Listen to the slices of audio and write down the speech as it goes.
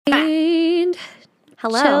And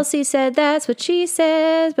Hello. Chelsea said that's what she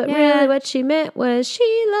says, but really what she meant was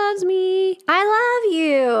she loves me. I love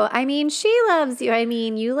you. I mean, she loves you. I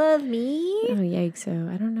mean, you love me. Oh, yikes. So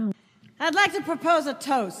I don't know. I'd like to propose a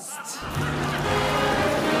toast.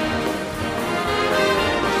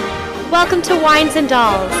 Welcome to Wines and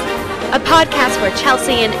Dolls, a podcast where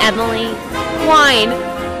Chelsea and Emily whine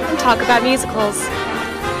and talk about musicals.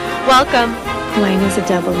 Welcome. Wine is a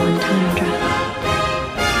double entendre.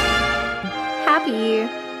 Happy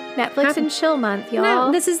Netflix and chill month, y'all.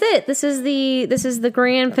 No, this is it. This is the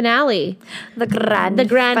grand finale. the grand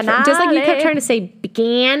finale. Just like you kept trying to say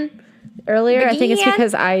began earlier. I think it's Began.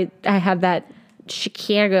 because I have that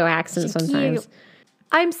Chicago accent sometimes.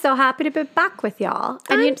 I'm so happy to be back with y'all.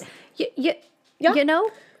 And you know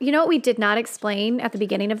what we did not explain at the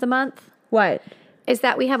beginning of the month What? is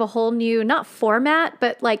that we have a whole new, not format,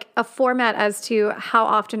 but like a format as to how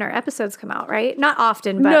often our episodes come out, right? Not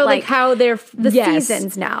often, but No, like how they're the yes.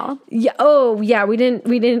 seasons now. Yeah. Oh, yeah. We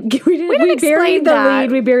buried explain the that.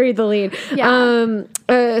 lead. We buried the lead.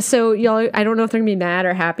 Yeah. So y'all, I don't know if they're gonna be mad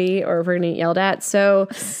or happy or if we're gonna get yelled at. So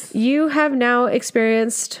you have now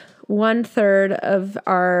experienced 1/3 of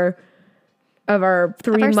our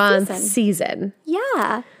 3-month season.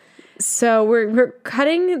 Yeah. So we're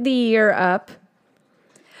cutting the year up,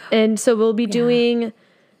 and so we'll be doing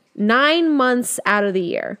 9 months out of the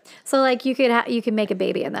year. So like you could make a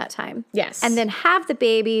baby in that time. Yes. And then have the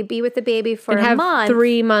baby, be with the baby for And a have month.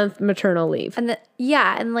 3-month maternal leave. And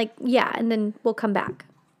then we'll come back.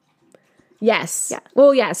 Yes. Yeah.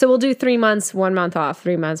 Well, yeah. So we'll do 3 months, 1 month off,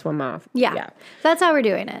 3 months, 1 month. Yeah. That's how we're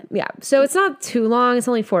doing it. Yeah. So it's not too long. It's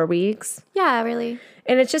only 4 weeks. Yeah, really.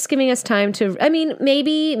 And it's just giving us time to, I mean,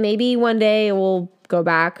 maybe one day we'll go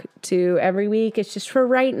back to every week. It's just for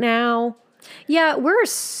right now. Yeah, we're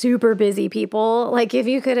super busy people. Like if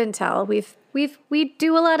you couldn't tell, we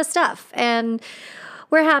do a lot of stuff and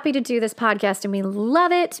we're happy to do this podcast and we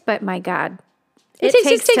love it, but my God. It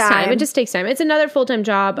takes time. It just takes time. It's another full-time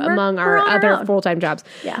job among our on our other own. full-time jobs.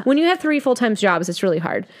 Yeah. When you have 3 full-time jobs, it's really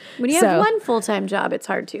hard. When you have one full-time job, it's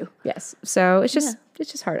hard to. Yes. So it's just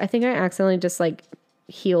hard. I think I accidentally just like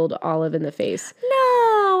healed Olive in the face.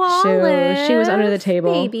 No, Olive. She was under the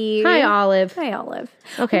table. Baby. Hi, Olive. Hi, Olive.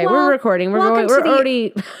 Okay, Well, we're recording. We're welcome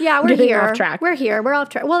already Yeah, we're getting here. off track. We're here. We're off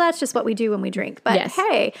track. Well, that's just what we do when we drink. But Yes.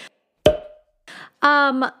 hey.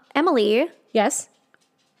 Emily. Yes.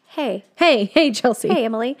 Hey. Hey, Chelsea. Hey,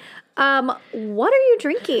 Emily. What are you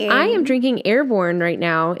drinking? I am drinking Airborne right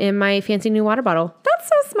now in my fancy new water bottle. That's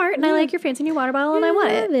so smart, and I like your fancy new water bottle, and I want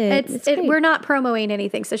I it. love it. It's great. We're not promoting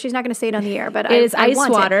anything, so she's not going to say it on the air. But It is I ice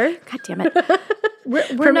want water. It. God damn it! We're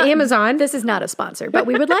From not, Amazon. This is not a sponsor, but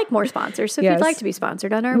we would like more sponsors. So if Yes. you'd like to be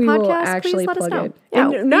sponsored on our We podcast, will actually please let us plug know. it. Yeah,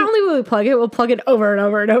 And not only will we plug it, we'll plug it over and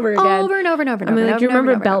over and over again. over and over and over and I mean, over. like, do you and over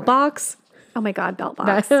remember and over and over. Belt Box? Oh my God, Belt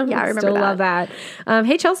Box. Yeah, I remember Still that. love that.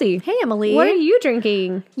 Hey, Chelsea. Hey, Emily. What are you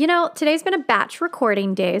drinking? You know, today's been a batch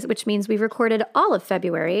recording days, which means we've recorded all of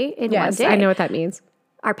February in one Yes, day. I know what that means.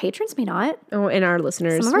 Our patrons may not. Oh, and our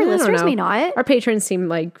listeners. Some of our I don't listeners know. may not. Our patrons seem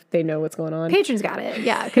like they know what's going on. Patrons got it,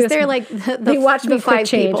 yeah, because they're like They watched me the quick 5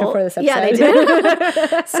 change people. before this Yeah, they episode.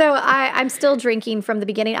 did. So I'm still drinking from the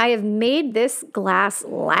beginning. I have made this glass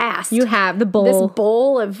last. You have the bowl. This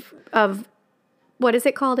bowl of what is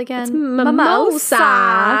it called again? It's mimosa.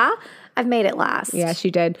 I've made it last. Yeah,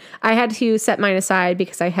 she did. I had to set mine aside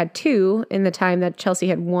because I had 2 in the time that Chelsea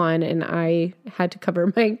had 1, and I had to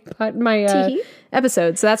cover my Tee-hee.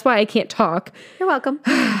 episode. So that's why I can't talk. You're welcome.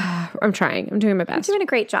 I'm trying. I'm doing my best. Doing a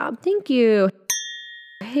great job. Thank you.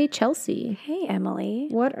 Hey, Chelsea. Hey, Emily.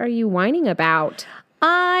 What are you whining about?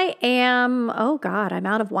 I am. Oh God, I'm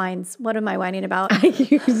out of wines. What am I whining about?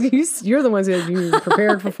 You're the ones that you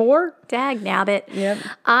prepared for 4. Dag nabbit. Yep.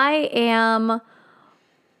 I'm,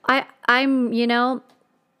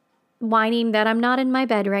 whining that I'm not in my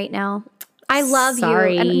bed right now. I love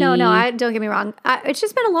Sorry. you. And no, don't get me wrong. It's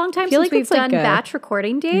just been a long time feel since like we've it's like done a- batch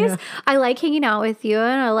recording days. Yeah. I like hanging out with you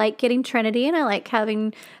and I like getting Trinity and I like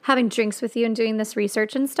having drinks with you and doing this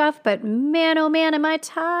research and stuff. But man, oh man, am I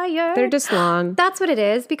tired. They're just long. That's what it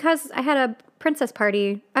is because I had a princess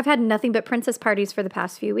party. I've had nothing but princess parties for the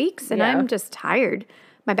past few weeks and Yeah. I'm just tired.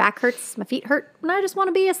 My back hurts, my feet hurt, and I just want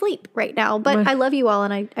to be asleep right now. But I love you all,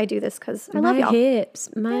 and I do this because I love My y'all.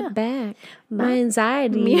 hips, my back, my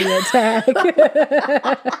anxiety attack.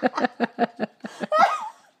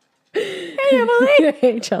 Hey, Emily,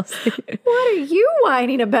 Hey, Chelsea. what are you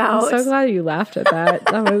whining about? I'm so glad you laughed at that.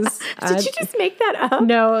 That was. Did you just make that up?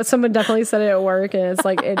 No, someone definitely said it at work, and it's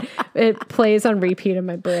like it plays on repeat in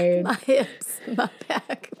my brain. My hips, my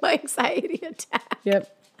back, my anxiety attack.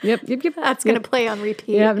 Yep. Yep. That's going to play on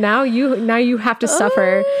repeat. Yep. Now you have to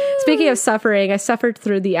suffer. Speaking of suffering, I suffered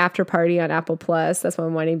through the After Party on Apple Plus. That's what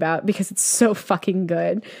I'm whining about because it's so fucking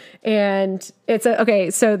good. And it's okay.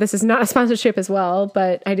 So this is not a sponsorship as well,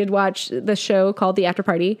 but I did watch the show called The After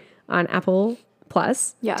Party on Apple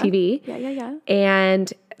Plus TV. Yeah.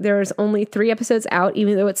 And there's only 3 episodes out,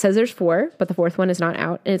 even though it says there's 4, but the 4th one is not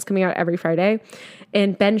out, and it's coming out every Friday.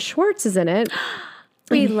 And Ben Schwartz is in it.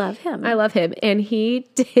 We love him. I love him. And he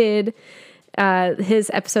did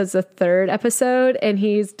his episode's the 3rd episode, and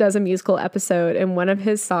he does a musical episode. And one of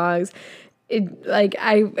his songs,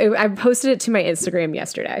 I posted it to my Instagram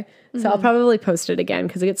yesterday. So I'll probably post it again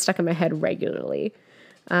because it gets stuck in my head regularly.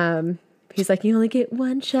 He's like, you only get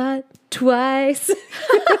one shot twice.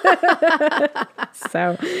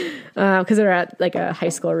 So, because they're at like a high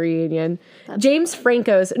school reunion. Dave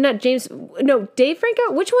Franco. Which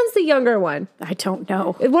one's the younger one? I don't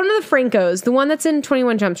know. One of the Francos, the one that's in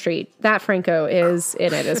 21 Jump Street, that Franco is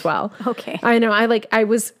in it as well. Okay. I know. I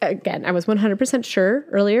was 100% sure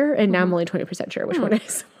earlier, and now I'm only 20% sure which one it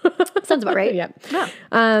is. Sounds about right. Yep.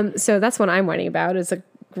 Yeah. So that's what I'm whining about. Is a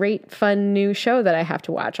great, fun new show that I have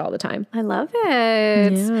to watch all the time. I love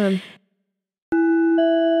it. Yeah.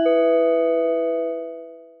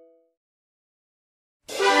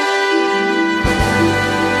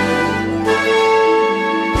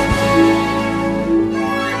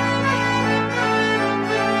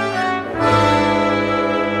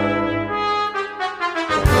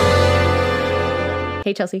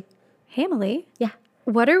 Hey, Chelsea. Hey, Emily. Yeah.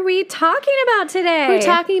 What are we talking about today? We're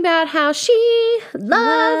talking about how she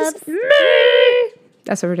loves me.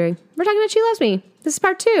 That's what we're doing. We're talking about She Loves Me. This is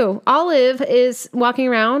part 2. Olive is walking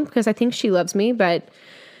around because I think she loves me, but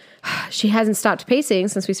she hasn't stopped pacing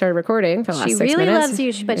since we started recording for the last 6 minutes. She really loves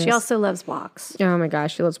you, but she also loves walks. Oh my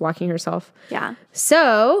gosh, she loves walking herself. Yeah.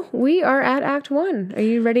 So we are at Act 1. Are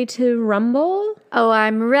you ready to rumble? Oh,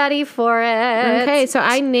 I'm ready for it. Okay, so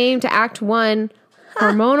I named Act 1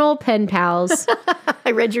 Hormonal Pen Pals.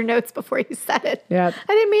 I read your notes before you said it. Yep.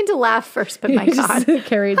 I didn't mean to laugh first, but my God. You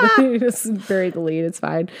just buried the lead. It's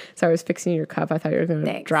fine. So I was fixing your cup. I thought you were going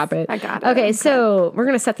to drop it. I got it. Okay, so we're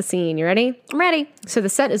going to set the scene. You ready? I'm ready. So the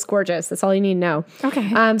set is gorgeous. That's all you need to know. Okay.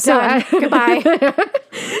 Goodbye.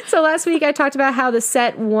 So last week I talked about how the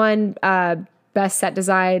set won Best Set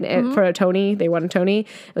Design for a Tony. They won a Tony.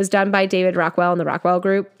 It was done by David Rockwell and the Rockwell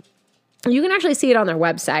Group. You can actually see it on their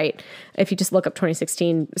website if you just look up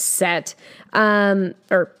 2016 set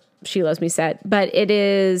or She Loves Me set. But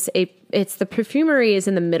it's the perfumery is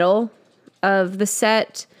in the middle of the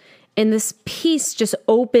set. And this piece just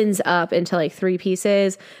opens up into like 3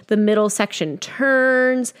 pieces. The middle section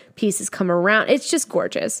turns, pieces come around. It's just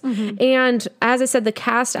gorgeous. And as I said, the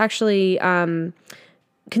cast actually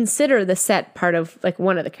consider the set part of like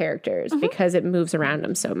one of the characters because it moves around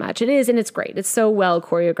them so much. It is, and it's great. It's so well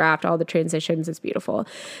choreographed, all the transitions, it's beautiful.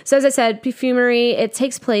 So as I said, perfumery, it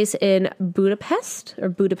takes place in Budapest.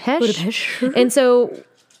 And so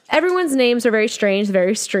everyone's names are very strange,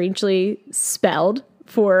 very strangely spelled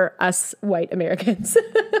for us white Americans.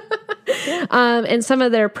 And some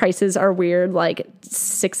of their prices are weird, like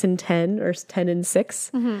 6 and 10 or 10 and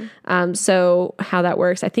 6. So how that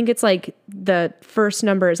works, I think it's like the first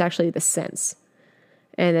number is actually the cents.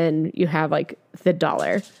 And then you have like the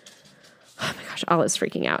dollar. Oh my gosh, Olive's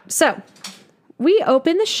freaking out. So we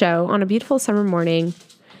open the show on a beautiful summer morning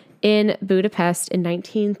in Budapest in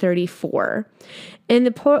 1934. And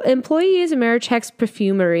the employees of Marichek's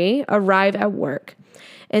Perfumery arrive at work.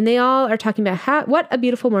 And they all are talking about what a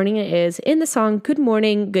beautiful morning it is in the song Good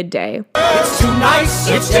Morning, Good Day. It's too nice,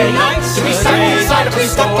 it's too nice to be stuck inside of a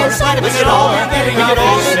store. We could all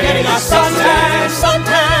be getting a suntan.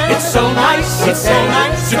 It's so nice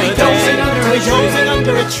to be dozing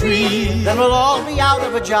under a tree. Then we'll all be out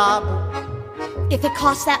of a job. If it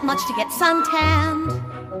costs that much to get suntanned,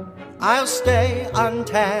 I'll stay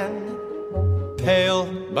untanned, pale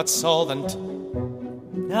but solvent.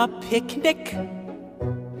 A picnic.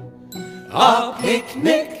 A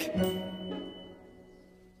picnic.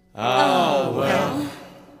 Oh, well.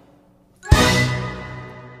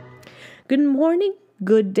 Good morning,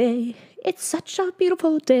 good day. It's such a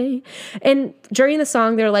beautiful day. And during the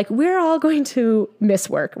song, they're like, we're all going to miss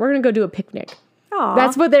work. We're going to go do a picnic. Aww.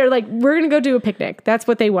 That's what they're like. We're going to go do a picnic. That's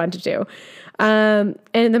what they want to do. And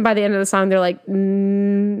then by the end of the song, they're like,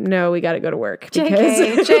 no, we got to go to work.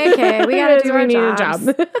 JK, we got to do our jobs.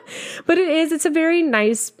 A job. But it's a very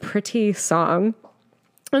nice, pretty song.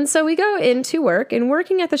 And so we go into work, and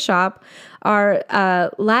working at the shop are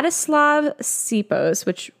Ladislav Sipos,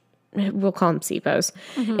 which we'll call him Sipos.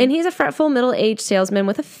 And he's a fretful middle-aged salesman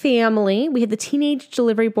with a family. We have the teenage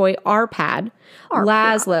delivery boy, Arpad.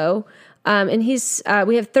 Laszlo. And he's,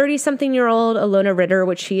 we have 30-something-year-old Alona Ritter,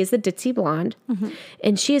 which she is the ditzy blonde.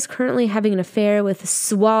 And she is currently having an affair with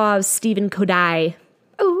suave Stephen Kodai.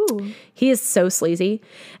 Ooh. He is so sleazy.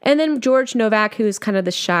 And then George Novak, who's kind of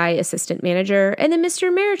the shy assistant manager. And then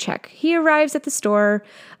Mr. Marichek. He arrives at the store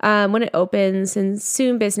when it opens, and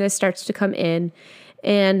soon business starts to come in.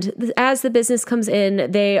 And as the business comes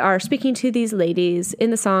in, they are speaking to these ladies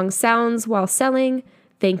in the song Sounds While Selling.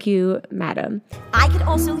 Thank you, madam. I could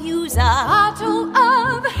also use a bottle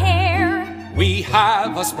of hair. We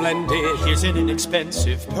have a splendid, here's an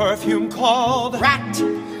inexpensive perfume called Rat.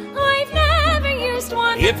 I've never used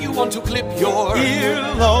one. If you want to clip your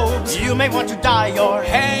earlobes, You may want to dye your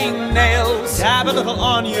hair, hangnails, dab a little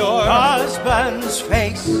on your husband's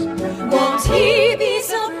face. Won't he be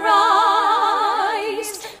surprised?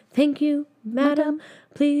 Thank you, madam.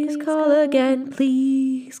 Please call again.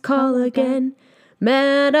 Please call again.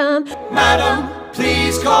 Madam. Madam,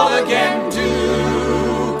 please call again,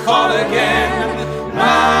 do call again,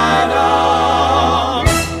 Madam.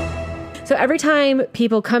 So every time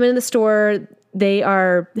people come in the store, they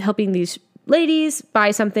are helping these ladies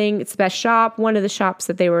buy something. It's the best shop. One of the shops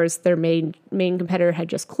that their main competitor had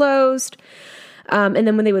just closed. And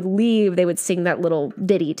then when they would leave, they would sing that little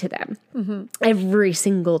ditty to them every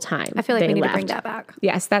single time. I feel like they we need left. to bring that back.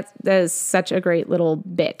 Yes, that is such a great little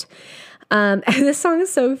bit. And this song is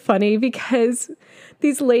so funny because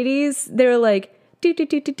these ladies, they're like, do, do,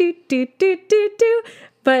 do, do, do, do, do, do, do.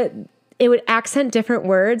 But it would accent different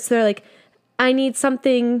words. They're like, I need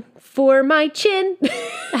something for my chin.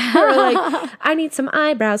 Or like, I need some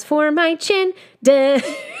eyebrows for my chin. Duh.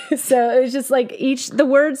 So it was just like the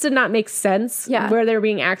words did not make sense where they were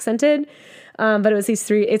being accented. But it was these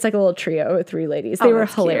three, it's like a little trio of three ladies. They were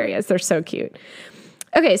hilarious. Cute. They're so cute.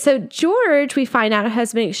 Okay, so George, we find out,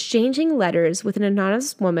 has been exchanging letters with an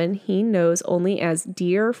anonymous woman he knows only as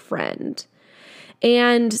Dear Friend.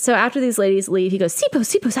 And so after these ladies leave, he goes,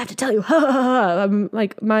 Sipos, I have to tell you. Ha, ha, ha. I'm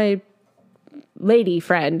like my lady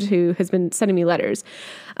friend who has been sending me letters.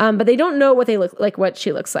 But they don't know what they look like, what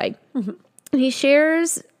she looks like. And he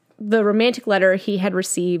shares the romantic letter he had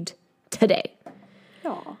received today.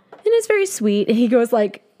 Aww. And it's very sweet. And he goes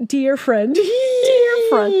like, Dear friend. Dear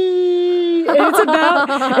friend. And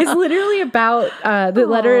it's literally about, the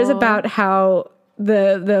letter is about how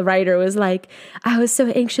the writer was like, I was so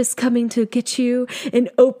anxious coming to get you and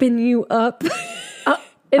open you up. But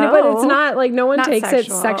it's not like, no one Not takes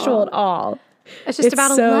sexual. it sexual at all. It's just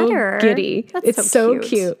about so a letter. Giddy. That's it's so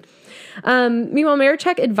cute. Meanwhile,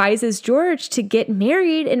 Marichek advises George to get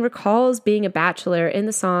married and recalls being a bachelor in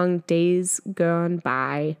the song Days Gone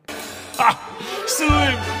By.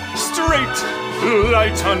 Slim, straight,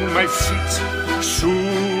 light on my feet,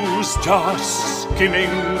 shoes just skimming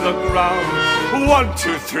the ground. 1,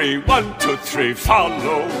 2, 3, 1, 2, 3,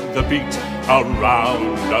 follow the beat,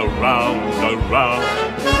 around, around, around.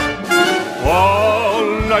 All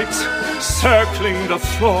night, circling the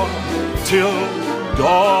floor, till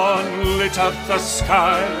dawn lit up the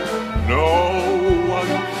sky. No one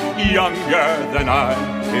younger than I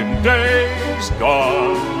in days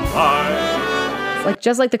gone by. It's like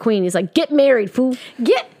just like the Queen. He's like, get married, fool.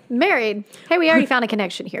 Get married. Hey, we already found a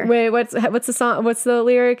connection here. Wait, what's the song? What's the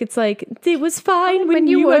lyric? It's like, it was fine when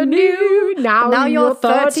you were new. Now you're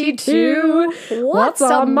 32. What's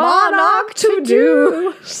a monarch to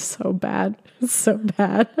do? So bad. So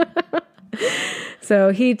bad.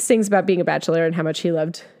 So he sings about being a bachelor and how much he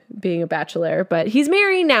loved being a bachelor, but he's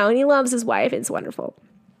married now and he loves his wife. It's wonderful.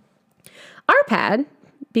 Arpad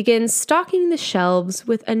begins stocking the shelves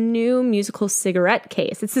with a new musical cigarette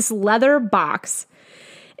case. It's this leather box.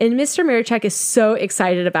 And Mr. Marichek is so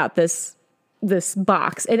excited about this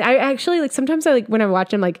box. And I actually, like, sometimes I, like, when I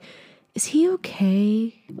watch him, like, is he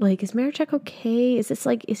okay? Like, is Marichek okay? Is this,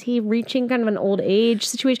 like, is he reaching kind of an old age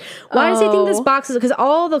situation? Why does he think this box is, because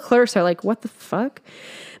all the clerks are like, what the fuck?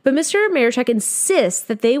 But Mr. Marichek insists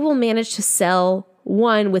that they will manage to sell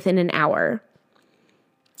one within an hour.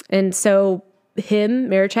 And so him,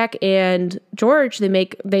 Marichek, and George, they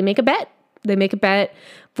make a bet. They make a bet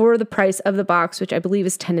for the price of the box, which I believe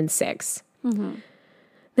is 10 and 6. Mm-hmm.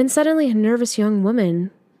 Then suddenly a nervous young woman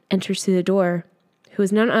enters through the door, who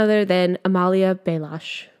is none other than Amalia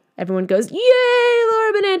Belash. Everyone goes, yay,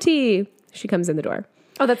 Laura Benanti! She comes in the door.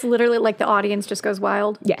 Oh, that's literally like the audience just goes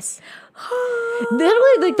wild. Yes.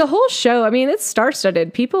 Literally, like the whole show, I mean, it's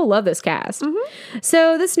star-studded. People love this cast. Mm-hmm.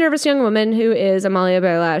 So this nervous young woman who is Amalia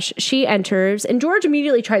Belash, she enters, and George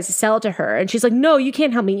immediately tries to sell it to her. And she's like, no, you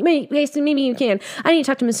can't help me. Maybe you can. I need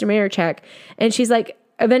to talk to Mr. Marichek. And she's like,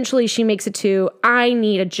 eventually she makes it to, I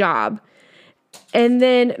need a job. And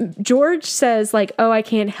then George says, like, oh, I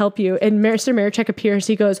can't help you. And Mr. Marichek appears.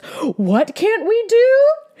 He goes, what can't we do?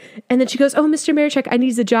 And then she goes, oh, Mr. Marichek, I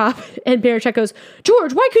need a job. And Marichek goes,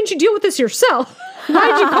 George, why couldn't you deal with this yourself?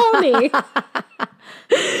 Why'd you call me?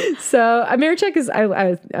 So Marichek is,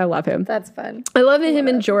 I love him. That's fun. I love him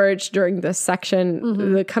and George during this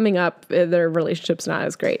section. The coming up, their relationship's not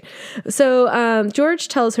as great. So George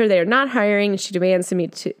tells her they're not hiring. And she demands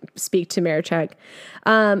to speak to Marichek.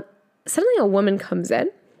 Suddenly a woman comes in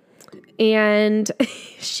and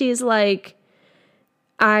she's like,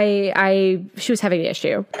 she was having an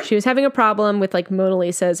issue. She was having a problem with like Mona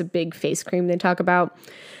Lisa is a big face cream they talk about.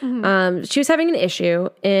 She was having an issue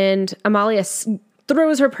and Amalia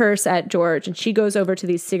throws her purse at George and she goes over to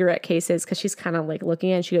these cigarette cases because she's kind of like looking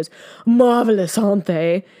at it and she goes, marvelous, aren't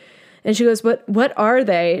they? And she goes, what are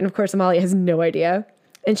they? And of course Amalia has no idea.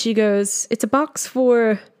 And she goes, it's a box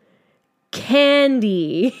for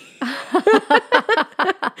candy.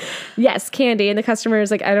 Yes, candy. And the customer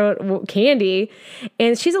is like, candy.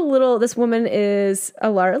 And she's this woman is a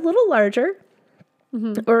little larger,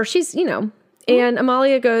 or she's, and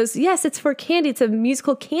Amalia goes, yes, it's for candy. It's a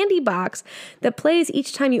musical candy box that plays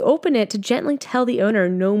each time you open it to gently tell the owner,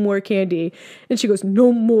 no more candy. And she goes,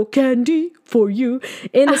 no more candy for you.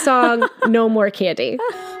 In the song, No More Candy.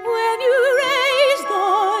 When you raise the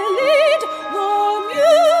lid, the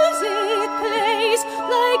music plays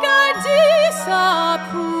like a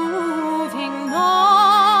disapproving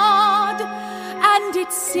nod. And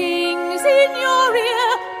it sings in your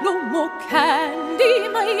ear, no more candy,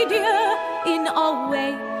 my dear. In a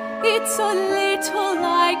way, it's a little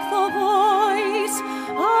like the voice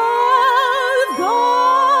of God.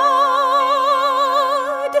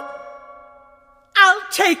 I'll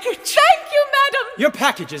take it. Thank you, madam. Your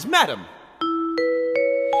packages, madam.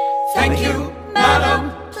 Thank you,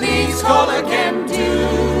 madam. Please call again.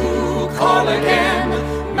 Do call again,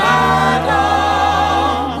 madam.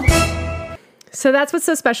 So that's what's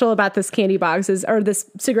so special about this candy box or this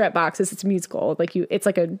cigarette box is it's musical. It's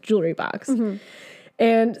like a jewelry box.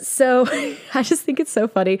 And so I just think it's so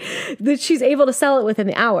funny that she's able to sell it within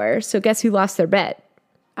the hour. So guess who lost their bet?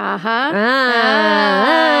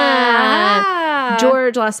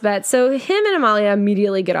 George lost the bet. So him and Amalia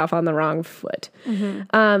immediately get off on the wrong foot.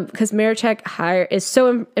 Because Marichek is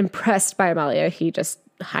so impressed by Amalia, he just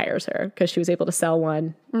hires her because she was able to sell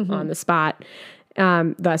one on the spot.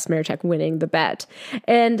 Thus Marichek winning the bet.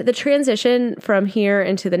 And the transition from here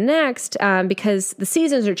into the next, because the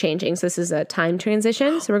seasons are changing, so this is a time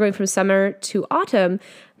transition. So we're going from summer to autumn.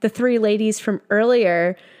 The three ladies from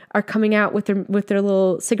earlier are coming out with their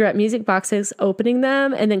little cigarette music boxes, opening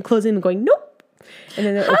them and then closing them, going nope. And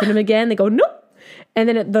then they open them again. They go nope. And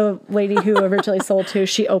then the lady who originally sold to,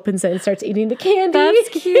 she opens it and starts eating the candy. That's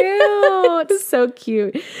cute. It's so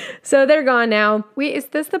cute. So they're gone now. Wait, is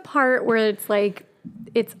this the part where it's like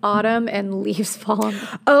it's autumn and leaves fall on?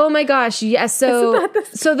 Oh my gosh, yes. So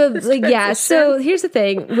So here's the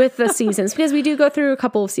thing with the seasons, because we do go through a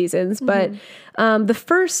couple of seasons, but the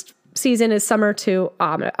first season is summer to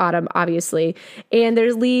autumn, obviously. And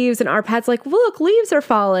there's leaves, and Arpad's like, look, leaves are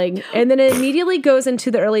falling. And then it immediately goes into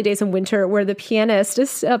the early days of winter where the pianist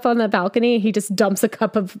is up on the balcony. He just dumps a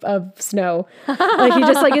cup of snow. Like he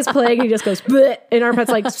just is playing, and he just goes, bleh, and Arpad's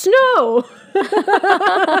like, snow.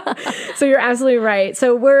 So you're absolutely right.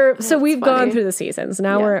 So we've gone through the seasons.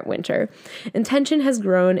 Now we're at winter. And tension has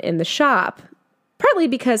grown in the shop. Partly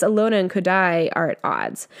because Alona and Kodai are at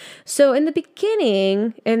odds. So in the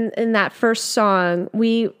beginning, in that first song,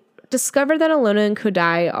 we discover that Alona and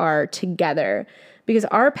Kodai are together because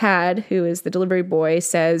Arpad, who is the delivery boy,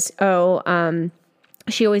 says,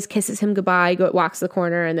 she always kisses him goodbye, walks the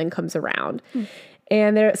corner, and then comes around.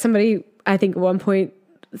 And somebody, I think at one point,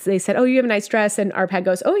 they said, oh, you have a nice dress. And Arpad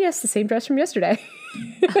goes, oh, yes, the same dress from yesterday.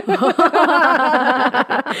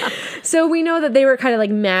 So we know that they were kind of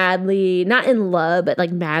madly, not in love, but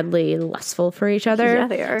madly lustful for each other. Yeah,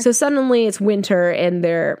 they are. So suddenly it's winter and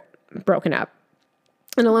they're broken up.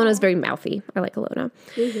 And Alona's very mouthy. I like Alona.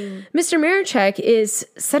 Mr. Marichek is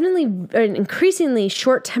suddenly increasingly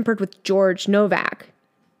short-tempered with George Novak.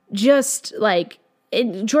 Just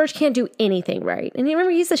George can't do anything right. And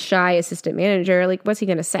remember, he's a shy assistant manager. What's he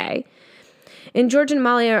going to say? And George and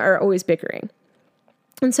Amalia are always bickering.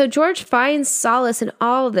 And so George finds solace in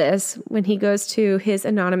all of this when he goes to his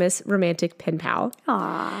anonymous romantic pen pal.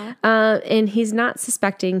 Aww. And he's not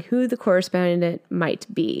suspecting who the correspondent might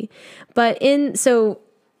be. So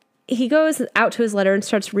he goes out to his letter and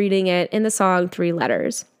starts reading it in the song 3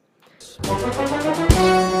 Letters.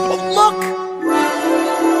 Oh,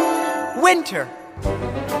 look! Winter.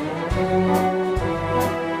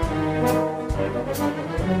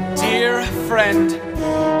 dear friend,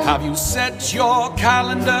 have you set your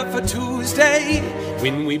calendar for Tuesday?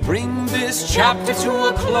 When we bring this chapter to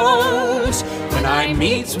a close, when I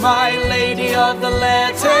meet my lady of the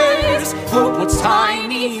letters, who puts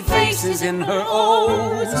tiny faces in her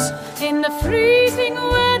O's. In the freezing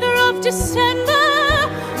weather of December,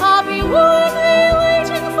 I'll be warmly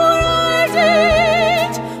waiting for our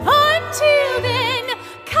date. Until then,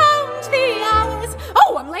 count the hours.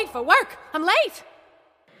 Oh, I'm late for work. I'm late.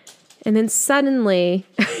 And then suddenly,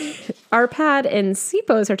 Arpad and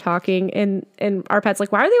Sipos are talking, and Arpad's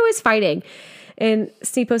like, why are they always fighting? And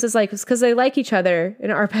Sipos is like, it's because they like each other.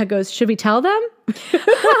 And Arpad goes, should we tell them?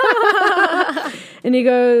 And he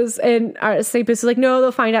goes, and Sipos is like, no,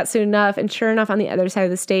 they'll find out soon enough. And sure enough, on the other side of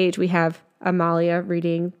the stage, we have Amalia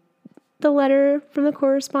reading the letter from the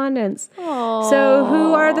correspondence. Aww. So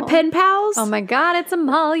who are the pen pals? Oh my God, it's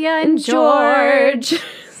Amalia and George.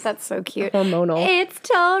 That's so cute. Hormonal. It's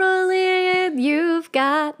totally You've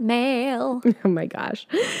Got Mail. Oh my gosh.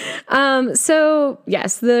 So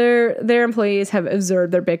yes, their employees have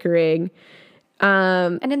observed their bickering.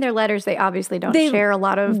 And in their letters, they obviously don't share a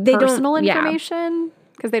lot of personal information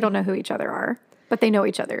because they don't know who each other are. But they know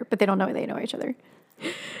each other. But they don't know they know each other.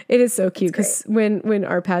 It is so cute because when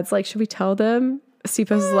Arpad's like, should we tell them?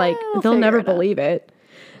 Sipos is like, they'll never believe it.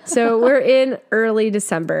 So we're in early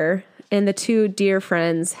December. And the two dear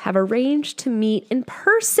friends have arranged to meet in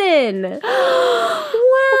person. Wow.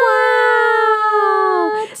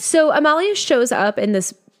 So Amalia shows up in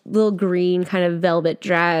this little green kind of velvet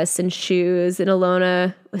dress and shoes. And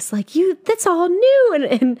Alona was like, that's all new.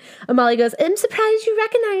 And Amalia goes, I'm surprised you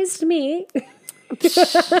recognized me.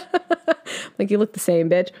 Like, you look the same,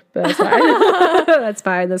 bitch. But that's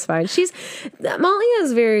fine. That's fine. Amalia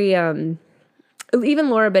is very... even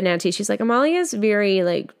Laura Benanti, she's like, Amalia's very,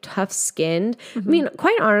 like, tough-skinned. Mm-hmm. I mean,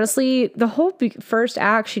 quite honestly, the whole first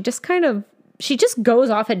act, she just goes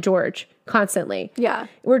off at George constantly. Yeah.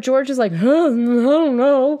 Where George is like, I don't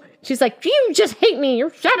know. She's like, you just hate me.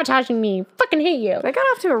 You're sabotaging me. Fucking hate you. They got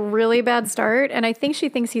off to a really bad start, and I think she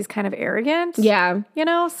thinks he's kind of arrogant. Yeah. You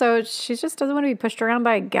know? So she just doesn't want to be pushed around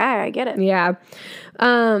by a guy. I get it. Yeah.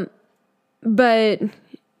 But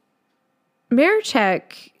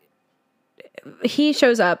Marechek... he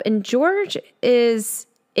shows up and George is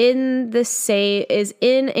in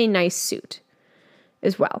a nice suit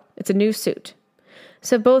as well. It's a new suit.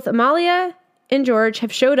 So both Amalia and George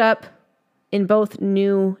have showed up in both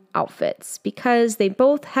new outfits because they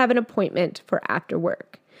both have an appointment for after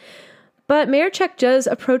work. But Marechek does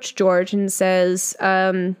approach George and says,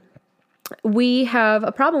 we have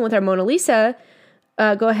a problem with our Mona Lisa.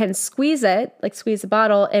 Go ahead and squeeze it, like squeeze the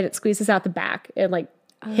bottle, and it squeezes out the back and like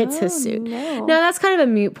hits his suit. No, that's kind of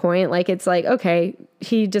a moot point. Like, it's like, okay,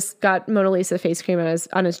 he just got Mona Lisa face cream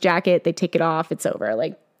on his jacket. They take it off. It's over.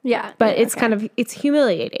 Like, yeah. But it's kind of, it's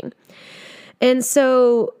humiliating. And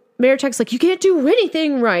so Marechek's like, you can't do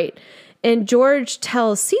anything right. And George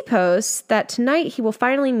tells Sipos that tonight he will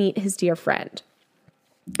finally meet his dear friend.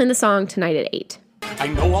 In the song Tonight at 8. I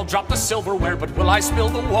know I'll drop the silverware, but will I spill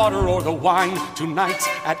the water or the wine tonight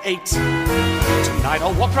at 8? Tonight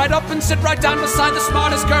I'll walk right up and sit right down beside the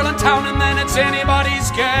smartest girl in town, and then it's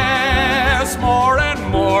anybody's guess. More and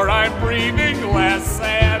more I'm breathing less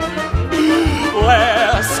and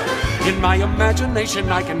less. In my imagination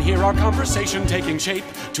I can hear our conversation taking shape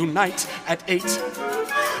tonight at 8.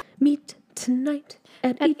 Meet tonight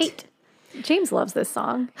at 8. James loves this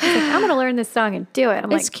song. He's like, I'm going to learn this song and do it.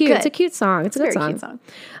 It's cute. Good. It's a cute song. It's a good very song. Cute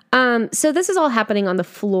song. So this is all happening on the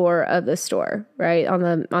floor of the store, right? On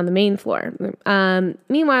the main floor.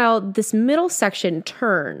 Meanwhile, this middle section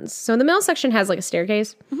turns. So the middle section has like a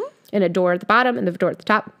staircase and a door at the bottom and the door at the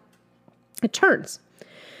top. It turns.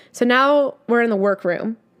 So now we're in the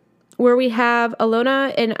workroom where we have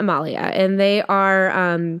Alona and Amalia, and they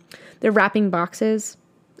are they're wrapping boxes.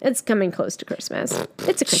 It's coming close to Christmas.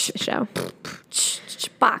 It's a Christmas show.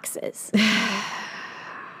 Boxes.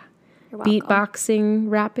 Beatboxing,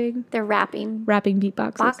 rapping. They're rapping. Rapping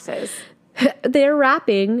beatboxes. Boxes. They're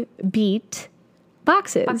rapping beat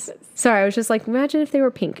boxes. Sorry, I was just like, imagine if they were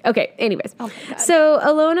pink. Okay, anyways. Oh my God. So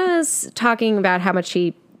Alona's talking about how much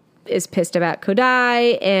she is pissed about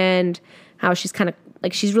Kodai and how she's kind of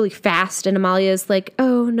like, she's really fast. And Amalia's like,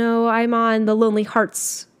 oh no, I'm on the Lonely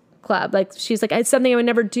Hearts Club. Like, she's like, it's something I would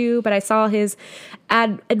never do, but I saw his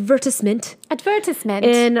advertisement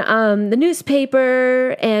in the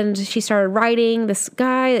newspaper, and she started writing this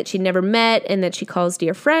guy that she never met and that she calls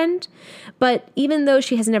dear friend. But even though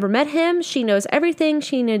she has never met him, she knows everything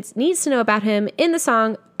she needs to know about him in the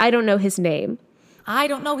song I Don't Know His Name. I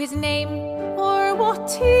don't know his name or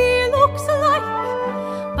what he looks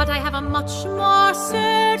like, but I have a much more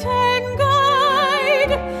certain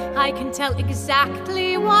guide. I can tell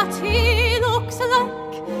exactly what he looks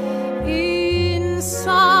like inside.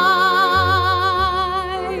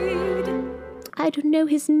 I don't know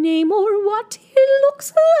his name or what he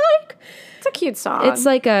looks like. It's a cute song. It's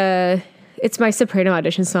like it's my soprano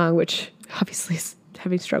audition song, which obviously is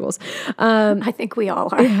having struggles. I think we all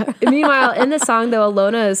are. Yeah. Meanwhile, in the song, though,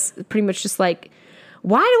 Alona is pretty much just like,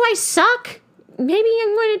 why do I suck? Maybe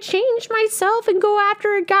I'm going to change myself and go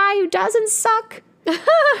after a guy who doesn't suck.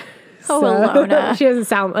 Alona. She doesn't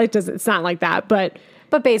sound like, it's not like that, but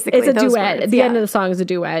basically, it's a those duet. words, At the yeah. end of the song is a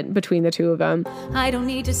duet between the two of them. I don't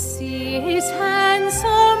need to see his handsome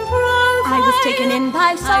profile. I was taken in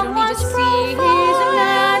by I don't need to someone's see his profile.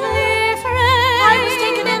 manly frame. I was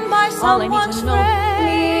taken in by All I need someone's to know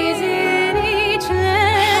is in each letter.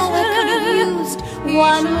 How I could have used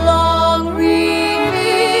one long revealing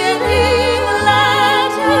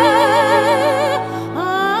letter.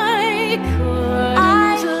 I couldn't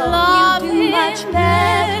I love hope you do him much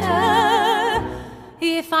better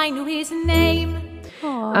if I knew his name.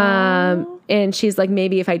 And she's like,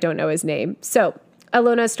 maybe if I don't know his name. So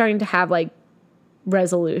Alona is starting to have like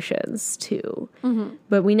resolutions too.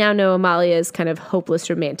 But we now know Amalia's kind of hopeless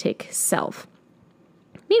romantic self.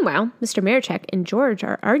 Meanwhile, Mr. Marichek and George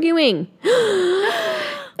are arguing.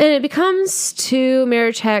 And it becomes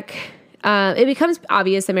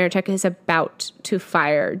obvious that Marichek is about to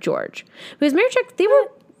fire George. Because Marichek, him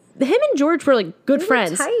and George were like good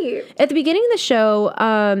friends. tight. At the beginning of the show,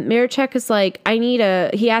 Marichek is like,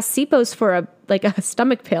 he asks Sipos for a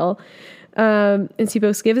stomach pill. And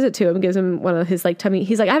Sipos gives it to him, gives him one of his like tummy.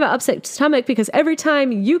 He's like, I have an upset stomach because every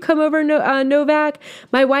time you come over, Novak,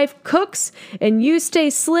 my wife cooks and you stay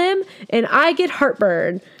slim and I get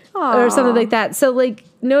heartburn or something like that. So like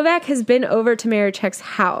Novak has been over to Marichek's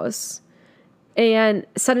house and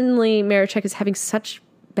suddenly Marichek is having such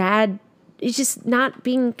bad, he's just not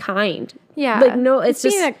being kind. Yeah. Like, no, it's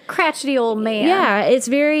being just a crotchety old man. yeah, it's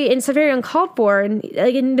very uncalled for, and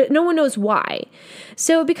like no one knows why.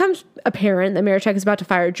 So it becomes apparent that Marichek is about to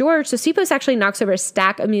fire George. So Sipos actually knocks over a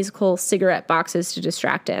stack of musical cigarette boxes to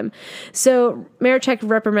distract him. So Marichek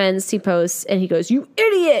reprimands Sipos, and he goes, "You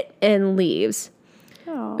idiot!" and leaves.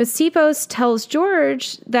 But Sipos tells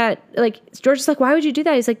George that, like, George is like, "Why would you do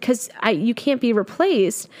that?" He's like, "Because you can't be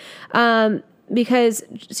replaced." Because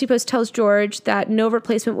Sipos tells George that no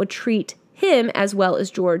replacement would treat him as well as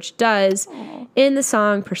George does in the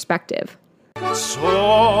song Perspective.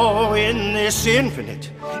 So in this infinite,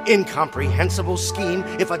 incomprehensible scheme,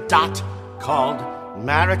 if a dot called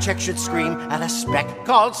Marichek should scream at a speck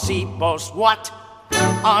called Sipos, what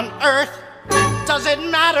on earth does it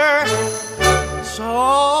matter?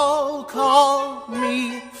 So call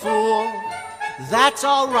me fool, that's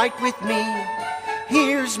all right with me.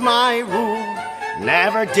 Here's my rule,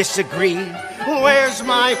 never disagree. Where's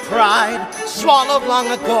my pride? Swallowed long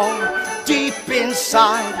ago, deep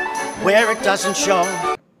inside, where it doesn't show.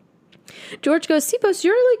 George goes, Sipos,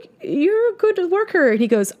 you're a good worker. And he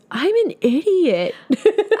goes, I'm an idiot.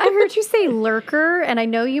 I heard you say lurker, and I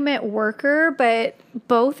know you meant worker, but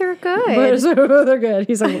both are good. Both are good.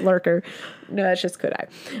 He's a lurker. No, that's just could I.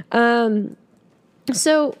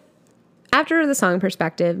 So after the song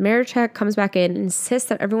Perspective, Marichek comes back in and insists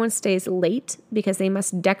that everyone stays late because they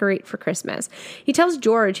must decorate for Christmas. He tells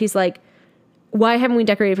George, he's like, why haven't we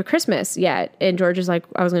decorated for Christmas yet? And George is like,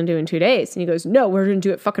 I was going to do it in 2 days. And he goes, no, we're going to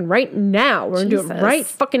do it fucking right now. We're going to do it right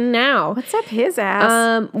fucking now. What's up his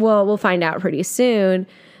ass? Well, we'll find out pretty soon.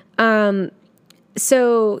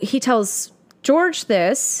 So he tells George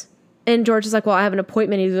this, and George is like, well, I have an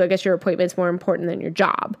appointment. He's like, I guess your appointment's more important than your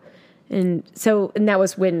job. And that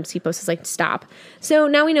was when Sipos is like, stop. So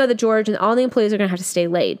now we know that George and all the employees are going to have to stay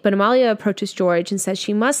late. But Amalia approaches George and says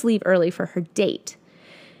she must leave early for her date.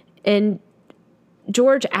 And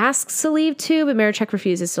George asks to leave too, but Marichek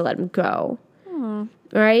refuses to let him go.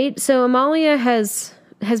 Right? So Amalia has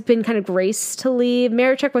been kind of graced to leave.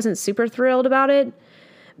 Marichek wasn't super thrilled about it.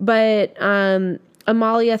 But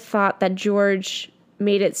Amalia thought that George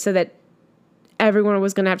made it so that everyone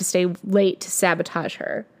was going to have to stay late to sabotage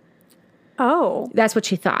her. Oh. That's what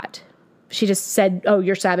she thought. She just said, oh,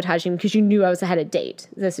 you're sabotaging because you knew I was ahead of date.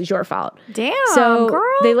 This is your fault. Damn, so girl.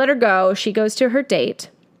 They let her go. She goes to her date.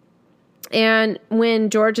 And when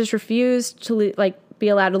George is refused to be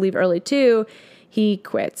allowed to leave early too, he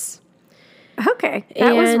quits. Okay.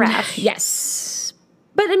 That was rash. Yes.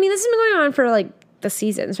 But I mean, this has been going on for the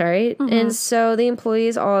seasons, right? Mm-hmm. And so the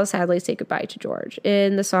employees all sadly say goodbye to George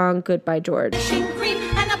in the song Goodbye George.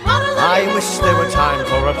 I wish there were time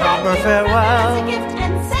for a proper farewell,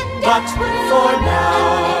 but for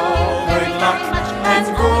now, good luck and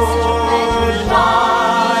good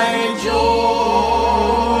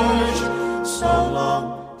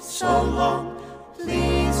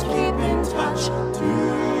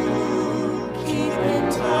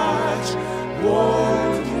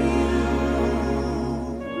won't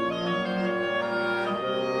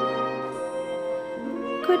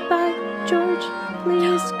Goodbye, George.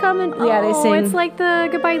 Please come and... Yeah, they sing. It's like the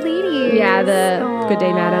Goodbye Ladies. Yeah, the Good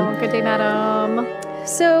Day, Madam. Good Day, Madam.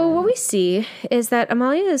 So what we see is that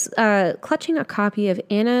Amalia is clutching a copy of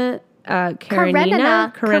Anna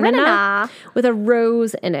Karenina with a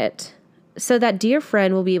rose in it, so that dear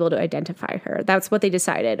friend will be able to identify her. That's what they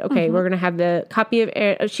decided. Okay, we're gonna have the copy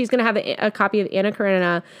of. She's gonna have a copy of Anna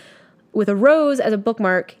Karenina with a rose as a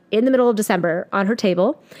bookmark in the middle of December on her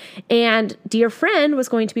table, and dear friend was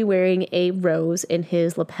going to be wearing a rose in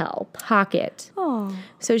his lapel pocket. Oh,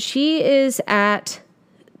 so she is at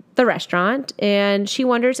the restaurant, and she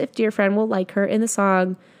wonders if dear friend will like her in the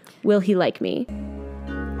song "Will He Like Me?"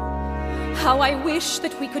 How I wish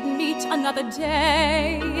that we could meet another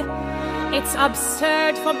day. It's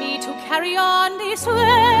absurd for me to carry on this way.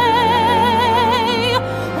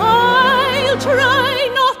 I'll try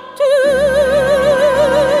not to.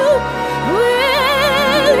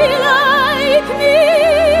 Will he like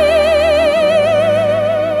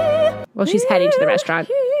me? Well, she's heading to the restaurant.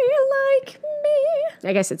 He like me.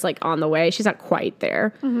 I guess it's like on the way. She's not quite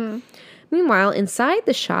there. Meanwhile, inside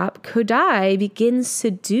the shop, Kodai begins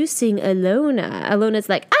seducing Alona. Alona's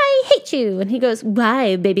like, I hate you. And he goes,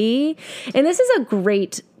 why, baby? And this is a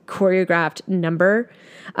great choreographed number.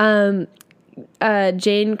 Jane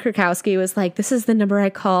Krakowski was like, this is the number I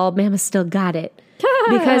call Mama Still Got It.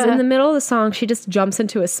 Because in the middle of the song, she just jumps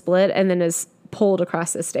into a split and then is pulled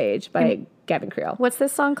across the stage by Gavin Creel. What's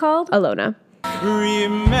this song called? Alona.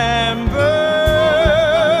 Remember,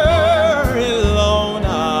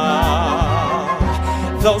 Ilona,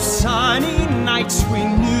 those sunny nights we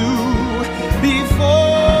knew before.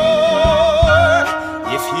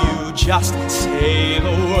 If you just say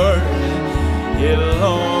the word,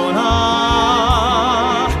 Ilona,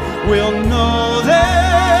 we'll know them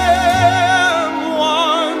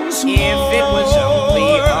once more. If it was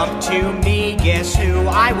only up to me, guess who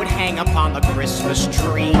I would hang upon the Christmas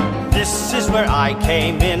tree? This is where I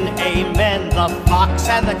came in, amen. The fox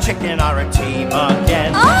and the chicken are a team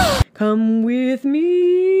again. Come with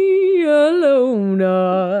me,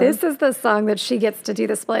 Alona. This is the song that she gets to do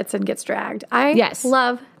the splits and gets dragged. I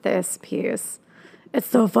love this piece. It's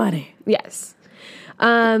so funny. Yes.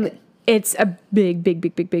 It's a big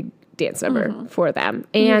dance number for them.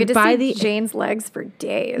 And you get to by see Jane's legs for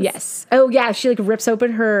days. Yes. Oh yeah, she like rips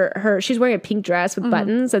open her she's wearing a pink dress with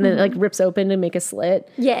buttons and then it like rips open to make a slit.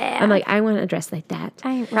 Yeah. I'm like, I want a dress like that.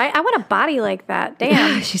 Right? I want a body like that.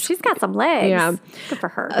 Damn. she's got some legs. Yeah. Good for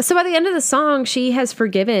her. So by the end of the song, she has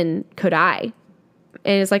forgiven Kodai.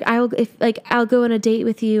 And it's like, I'll go on a date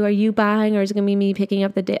with you. Are you buying, or is it gonna be me picking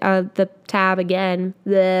up the tab again?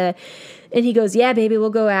 And he goes, yeah, baby, we'll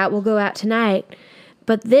go out tonight.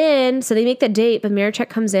 But then, so they make that date, but Marichek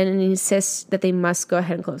comes in and he insists that they must go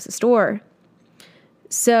ahead and close the store.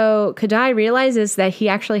 So Kodai realizes that he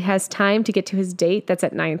actually has time to get to his date that's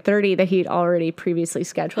at 9:30 that he'd already previously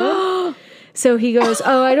scheduled. So he goes,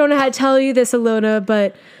 oh, I don't know how to tell you this, Alona,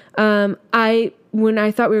 but when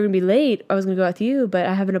I thought we were going to be late, I was going to go out with you, but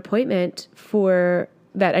I have an appointment for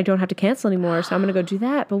that I don't have to cancel anymore, so I'm going to go do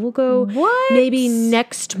that. But we'll go maybe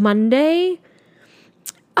next Monday.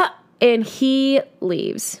 And he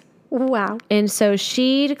leaves. Wow. And so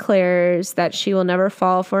she declares that she will never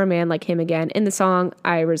fall for a man like him again in the song,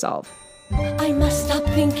 I Resolve. I must stop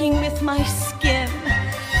thinking with my skin.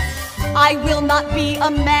 I will not be a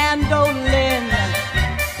mandolin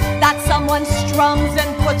that someone strums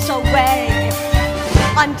and puts away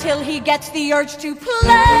until he gets the urge to play.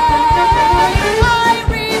 I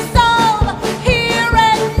resolve here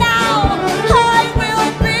and now I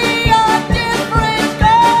will be a different girl.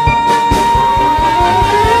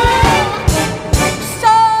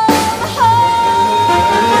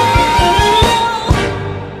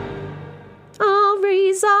 I'll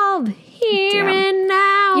resolve here and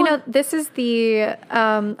now. You know, this is the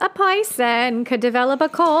a Poison could develop a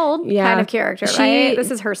cold kind of character, right?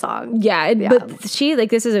 This is her song. Yeah, but she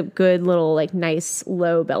this is a good little nice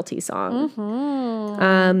low belty song.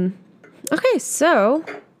 Okay, so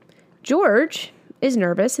George is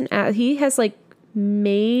nervous and he has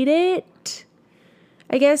made it.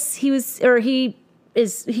 I guess he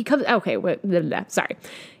comes. Okay, wait, blah, blah, sorry.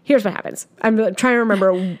 Here's what happens. I'm trying to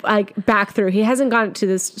remember, back through. He hasn't gone to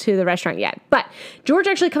the restaurant yet, but George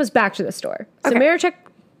actually comes back to the store. So Marichek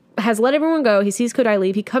has let everyone go. He sees Kodai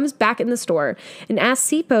leave. He comes back in the store and asks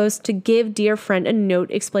Sipos to give dear friend a note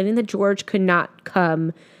explaining that George could not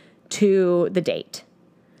come to the date.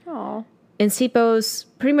 Oh. And Sipos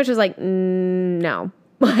pretty much is like, no.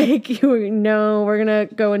 No, we're going to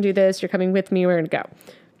go and do this. You're coming with me. We're going to go.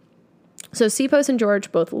 So Sipos and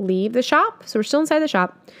George both leave the shop. So we're still inside the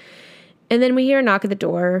shop. And then we hear a knock at the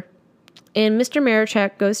door. And Mr.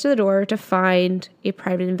 Marichek goes to the door to find a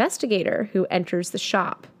private investigator who enters the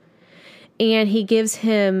shop. And he gives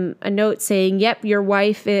him a note saying, yep, your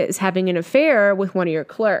wife is having an affair with one of your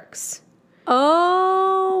clerks.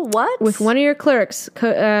 Oh, what? With one of your clerks.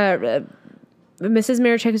 Mrs.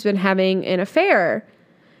 Marichek has been having an affair.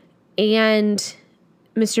 And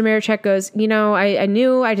Mr. Marichek goes, I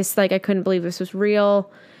knew, I couldn't believe this was real.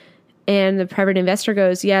 And the private investor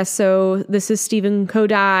goes, yeah, so this is Stephen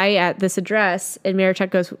Kodai at this address. And Marichek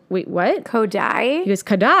goes, wait, what? Kodai? He goes,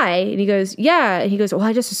 Kodai? And he goes, yeah. And he goes, well, I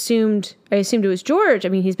assumed it was George. I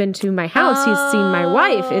mean, he's been to my house. He's seen my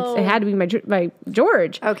wife. It had to be my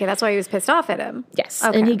George. Okay, that's why he was pissed off at him. Yes.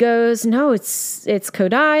 Okay. And he goes, no, it's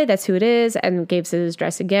Kodai. That's who it is. And gives his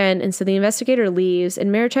address again. And so the investigator leaves. And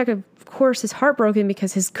Marichek, of course, is heartbroken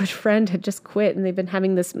because his good friend had just quit. And they've been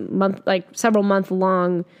having this several month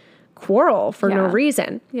long quarrel for no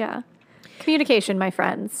reason. Yeah. Communication, my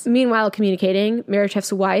friends. Meanwhile, communicating,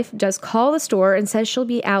 Marichek's wife does call the store and says she'll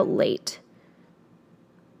be out late.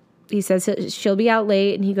 He says she'll be out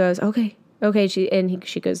late, and he goes, okay.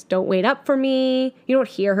 She goes, don't wait up for me. You don't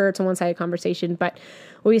hear her. It's a one-sided conversation, but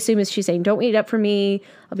what we assume is she's saying, don't wait up for me.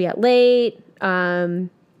 I'll be out late.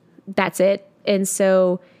 That's it. And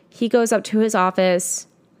so he goes up to his office,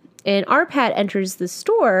 and Arpat enters the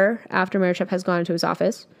store after Marichek has gone into his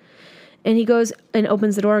office. And he goes and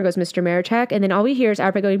opens the door and goes, Mr. Marichek. And then all we hear is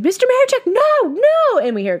Arpat going, Mr. Marichek, no.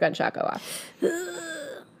 And we hear a gunshot go off.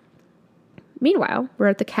 Meanwhile, we're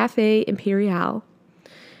at the Cafe Imperial.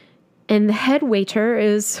 And the head waiter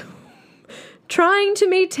is trying to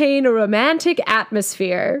maintain a romantic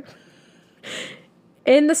atmosphere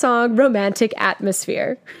in the song Romantic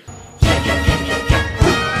Atmosphere.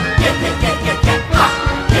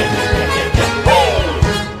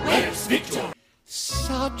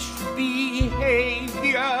 Such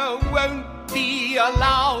behavior won't be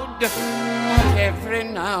allowed. Every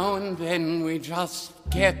now and then we just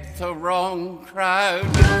get the wrong crowd.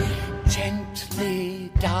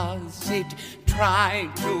 Gently does it try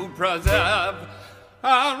to preserve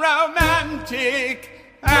a romantic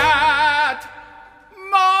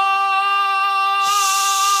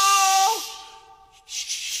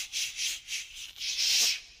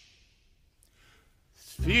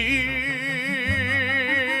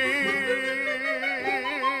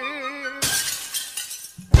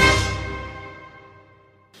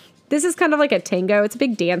This is kind of like a tango. It's a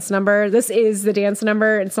big dance number. This is the dance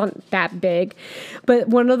number. It's not that big. But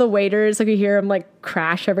one of the waiters, you hear him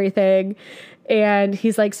crash everything. And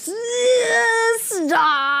he's like, stop.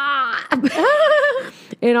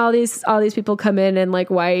 And all these people come in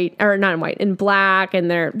white, or not in white, in black. And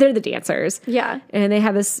they're the dancers. Yeah. And they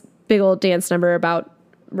have this big old dance number about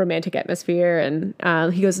romantic atmosphere. And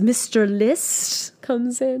he goes, Mr. List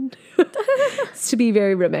comes in. It's to be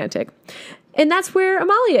very romantic. And that's where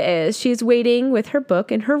Amalia is. She's waiting with her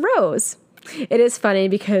book and her rose. It is funny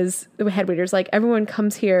because the head waiter's like, everyone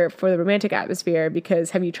comes here for the romantic atmosphere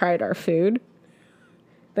because have you tried our food?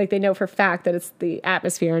 They know for a fact that it's the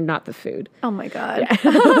atmosphere and not the food. Oh my God. Yeah.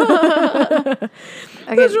 Okay.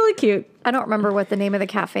 It was really cute. I don't remember what the name of the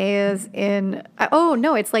cafe is in... Oh,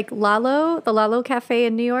 no, it's Lalo, the Lalo Cafe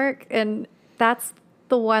in New York. And that's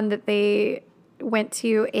the one that they went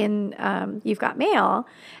to in You've Got Mail.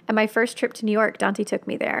 And my first trip to New York, Dante took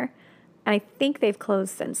me there. And I think they've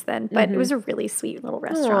closed since then. But it was a really sweet little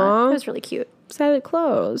restaurant. Aww. It was really cute. Sad it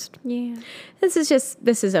closed. Yeah. This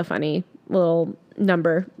is a funny little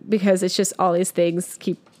number because it's just all these things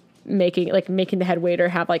keep making the head waiter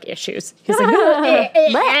have issues. He's like,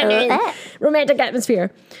 romantic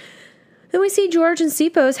atmosphere. Then we see George and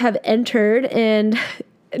Sipos have entered, and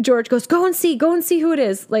George goes, go and see who it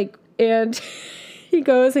is. And he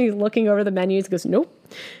goes and he's looking over the menus. He goes, nope.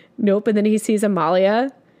 And then he sees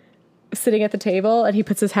Amalia sitting at the table, and he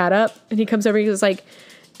puts his hat up, and he comes over and he goes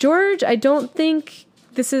George, I don't think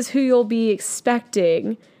this is who you'll be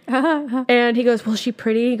expecting. And he goes, well, is she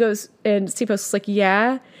pretty? He goes, and Sipos is like,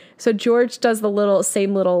 yeah. So George does the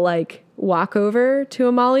same little walk over to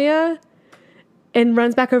Amalia and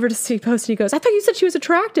runs back over to Sipos, and he goes, I thought you said she was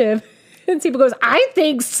attractive. And Sipos goes, I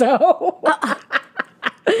think so.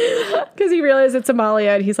 Because he realizes it's Amalia,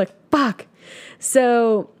 and he's like, fuck.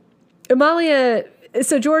 So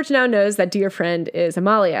George now knows that dear friend is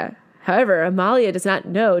Amalia. However, Amalia does not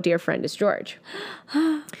know dear friend is George.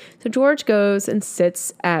 So George goes and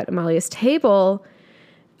sits at Amalia's table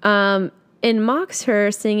and mocks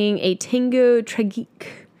her, singing a tango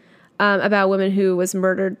tragique about a woman who was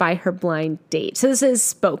murdered by her blind date. So this is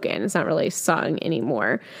spoken. It's not really sung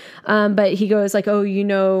anymore. But he goes oh,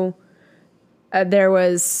 there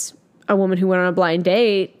was a woman who went on a blind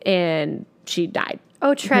date and she died.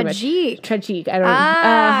 Oh, tragique. Tragique. I don't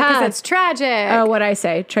know. Because it's tragic. Oh, what'd I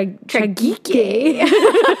say? Tragique.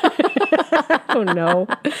 Oh, no.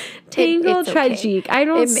 Tangled, it's okay. tragique. I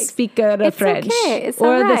don't speak good of French. Okay. It's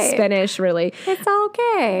or all the right. Spanish, really. It's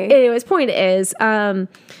okay. Anyways, point is, so,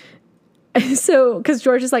 because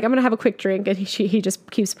George is like, I'm going to have a quick drink. And he just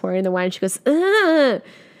keeps pouring the wine. She goes, ugh.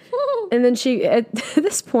 And then at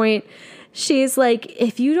this point, she's like,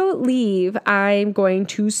 if you don't leave, I'm going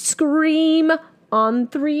to scream on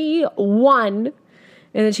 3, 1. And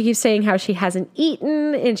then she keeps saying how she hasn't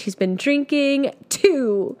eaten and she's been drinking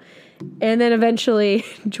 2. And then eventually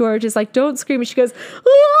George is like, don't scream. And she goes,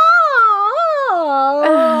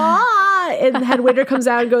 ah! And the head waiter comes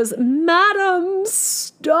out and goes, Madam,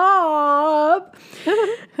 stop.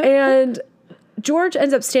 And George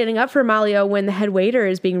ends up standing up for Amalia when the head waiter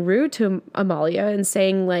is being rude to Amalia and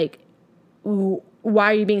saying, like,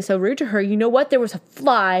 why are you being so rude to her? You know what? There was a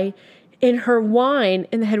fly in her wine.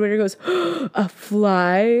 And the head waiter goes, a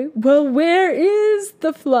fly? Well, where is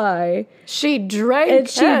the fly? She drank And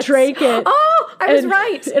she drank it. Oh, I was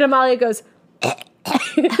right. And Amalia goes, and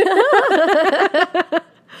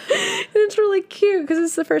it's really cute because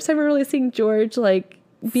it's the first time we're really seeing George, like,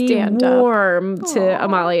 be Stand up. warm to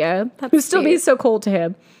Amalia, who's still being sweet. so cold to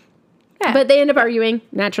him. Yeah. But they end up arguing,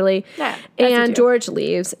 naturally. Yeah, as you and do. George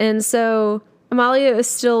leaves. And so Amalia is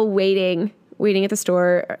still waiting at the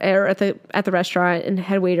store or at the restaurant, and the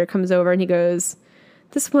head waiter comes over and he goes,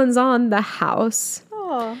 this one's on the house.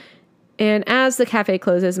 Oh. And as the cafe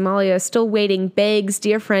closes, Amalia, still waiting, begs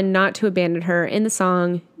dear friend not to abandon her in the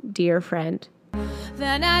song Dear Friend.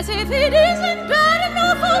 Then as if it isn't bad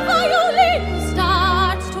enough, a violin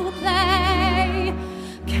starts to play.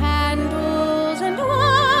 Candles and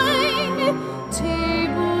wine,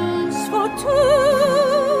 tables for 2.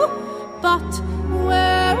 But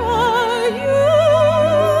where are you,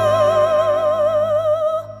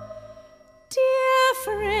 dear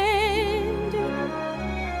friend?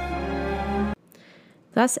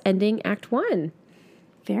 Thus ending Act 1.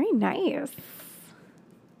 Very nice.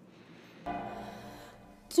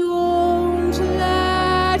 Don't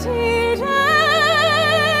let it end,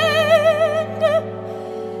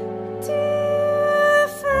 dear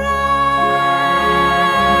friend.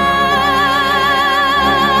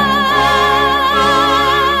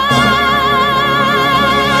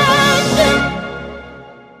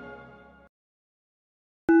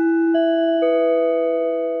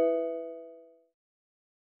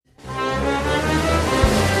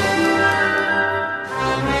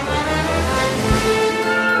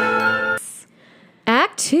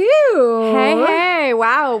 Act 2. Hey,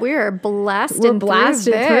 wow, we are blasting We're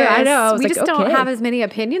blasting through. I know. I was we like, just don't okay. have as many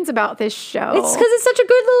opinions about this show. It's because it's such a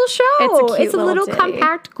good little show. It's a cute a little little ditty.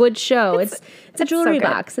 compact, good show. It's a jewelry so good.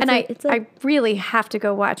 box. And I really have to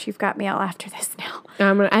go watch You've Got Mail after this now.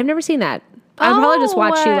 I've never seen that. I'll probably just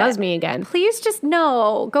watch She Oh, Loves Me again. Please just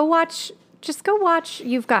go watch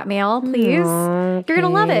You've Got Mail, please. You're going to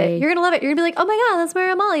love it. You're going to love it. You're going to be like, oh my God, that's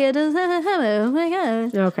where Amalia does. Oh my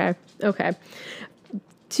God. Okay.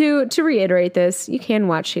 To reiterate this, you can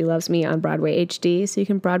watch She Loves Me on Broadway HD, so you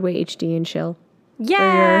can Broadway HD and chill.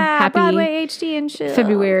 Yeah, happy Broadway HD and chill.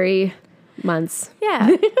 February months.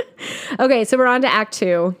 Yeah. Okay, so we're on to Act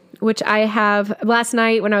 2, which I have last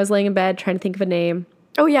night when I was laying in bed trying to think of a name.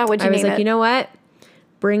 Oh yeah, what'd you I was name like, it? you know what?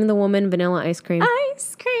 Bring the woman vanilla ice cream.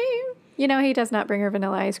 Ice cream. You know, he does not bring her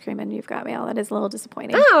vanilla ice cream and You've Got Mail. That is a little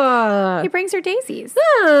disappointing. Oh, He brings her daisies.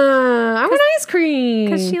 I want ice cream.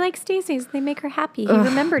 Because she likes daisies. They make her happy. He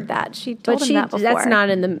remembered that. She told him that before. That's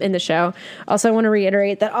not in the show. Also, I want to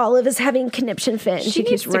reiterate that Olive is having conniption fit. And she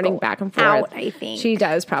keeps needs to running go back and forth. out, I think. She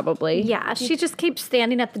does probably. Yeah, she just keeps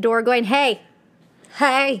standing at the door going, hey.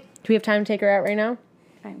 Do we have time to take her out right now?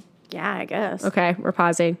 Yeah, I guess. Okay, we're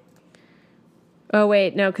pausing. Oh,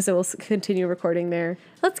 wait, no, because it will continue recording there.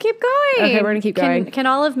 Let's keep going. Okay, we're going to keep going. Can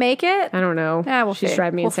Olive make it? I don't know. Yeah, She's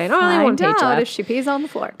driving me insane. We'll Oh, only one find page out left. if she pees on the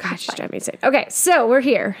floor. God, she's driving me insane. Okay, so we're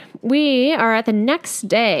here. We are at the next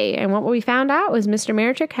day, and what we found out was Mr.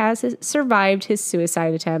 Marichik has survived his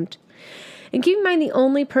suicide attempt. And keep in mind, the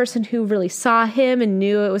only person who really saw him and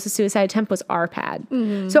knew it was a suicide attempt was Arpad.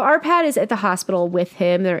 Mm-hmm. So Arpad is at the hospital with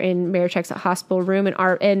him. They're in Marichik's hospital room, and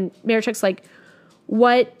Marichik's like,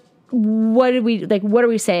 what are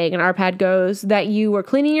we saying? And Arpad goes that you were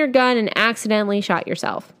cleaning your gun and accidentally shot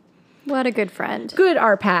yourself. What a good friend. Good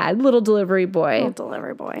Arpad, little delivery boy. Little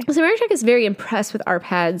delivery boy. So Marichik is very impressed with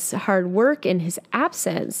Arpad's hard work in his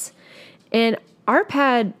absence. And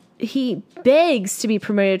Arpad, he begs to be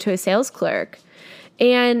promoted to a sales clerk.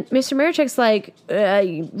 And Mr. Marichek's like,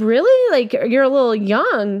 really? Like, you're a little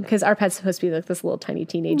young, because Arpad's supposed to be like this little tiny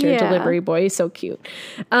teenager delivery boy. He's so cute.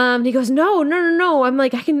 He goes, no. I'm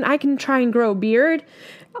like, I can try and grow a beard,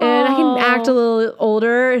 and I can act a little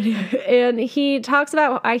older. And he talks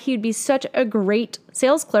about how he'd be such a great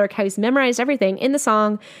sales clerk, how he's memorized everything in the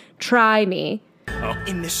song, Try Me.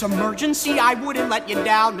 In this emergency, I wouldn't let you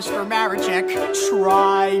down, Mr. Marichek.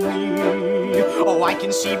 Try me. Oh, I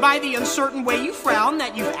can see by the uncertain way you frown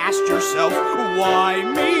that you've asked yourself, why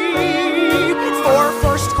me? For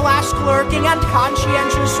first-class clerking and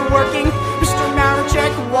conscientious working, Mr.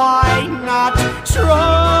 Marichek, why not try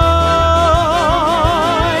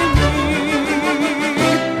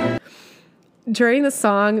me? During the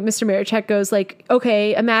song, Mr. Marichek goes like,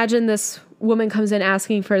 okay, imagine this woman comes in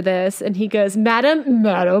asking for this, and he goes,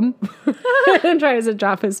 madam, and tries to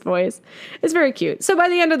drop his voice. It's very cute. So by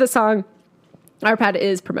the end of the song, Arpad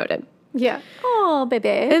is promoted. Yeah. Oh, baby.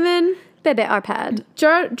 And then baby Arpad.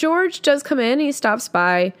 George does come in. He stops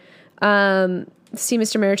by, see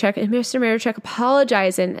Mr. Marichek, and Mr. Marichek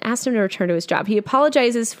apologizes and asks him to return to his job. He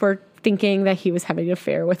apologizes for thinking that he was having an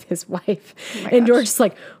affair with his wife. And George's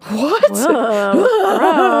like, what? Whoa,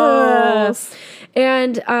 gross.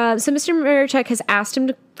 And so Mr. Marichek has asked him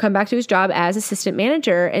to come back to his job as assistant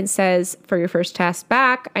manager and says, for your first task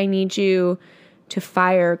back, I need you to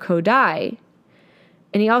fire Kodai.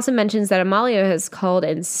 And he also mentions that Amalia has called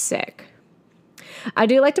in sick. I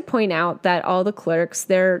do like to point out that all the clerks,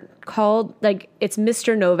 they're called, like, it's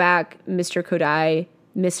Mr. Novak, Mr. Kodai,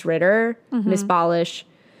 Miss Ritter, Miss Balish.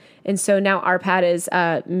 And so now Arpad is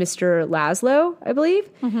Mr. Laszlo, I believe.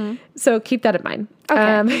 So keep that in mind.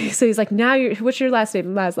 Okay. So he's like, now what's your last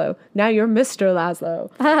name? Laszlo. Now you're Mr.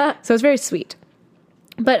 Laszlo. So it's very sweet.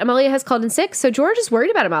 But Amalia has called in sick. So George is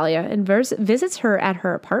worried about Amalia and visits her at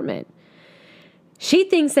her apartment. She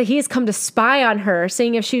thinks that he has come to spy on her,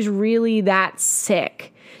 seeing if she's really that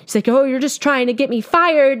sick. She's like, oh, you're just trying to get me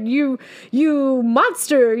fired. You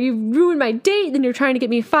monster. You ruined my date. Then you're trying to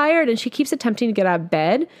get me fired. And she keeps attempting to get out of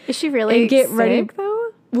bed. Is she really sick, ready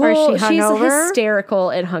though? Well, or is she hungover? She's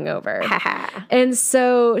hysterical and hungover. And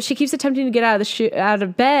so she keeps attempting to get out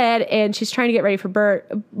of bed, and she's trying to get ready for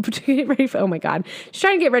oh my God. She's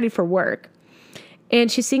trying to get ready for work.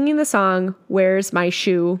 And she's singing the song, Where's My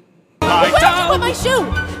Shoe? Where'd you put my shoe?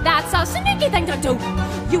 That's a sneaky thing to do.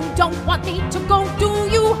 You don't want me to go, do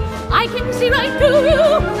you? I can see right through you.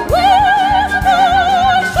 Where's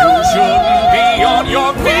my shoe? You shouldn't be on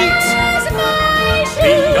your feet. Where's my shoe?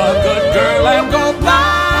 Be a good girl and go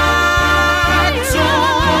back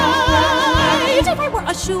tonight. If I were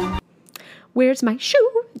a shoe. Where's my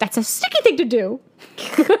shoe? That's a sticky thing to do.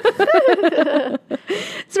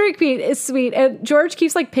 It's very cute. It's sweet. And George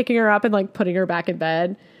keeps like picking her up and like putting her back in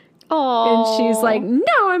bed. And she's like,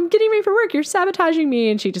 no, I'm getting ready for work. You're sabotaging me.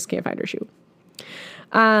 And she just can't find her shoe.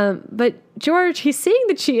 But George, he's seeing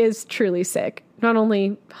that she is truly sick. Not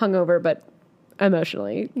only hungover, but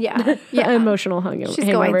emotionally. Yeah. Emotional hungover. She's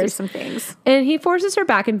going through some things. And he forces her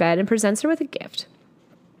back in bed and presents her with a gift,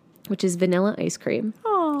 which is vanilla ice cream.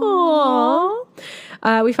 Aww.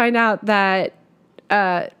 We find out that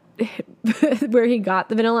where he got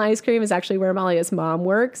the vanilla ice cream is actually where Amalia's mom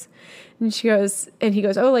works. And he goes,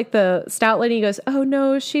 oh, like the stout lady. He goes, oh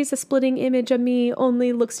no, she's a splitting image of me,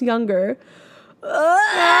 only looks younger.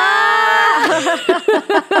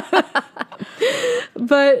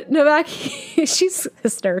 But Novak, she's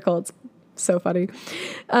hysterical. It's so funny.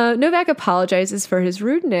 Novak apologizes for his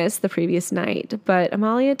rudeness the previous night, but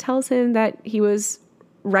Amalia tells him that he was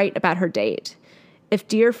right about her date. If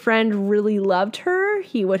dear friend really loved her,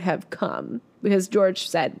 he would have come. Because George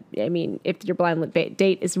said, I mean, if your blind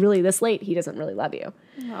date is really this late, he doesn't really love you.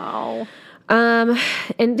 No. And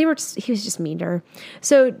he was just mean to her.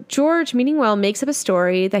 So George, meaning well, makes up a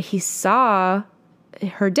story that he saw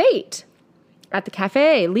her date at the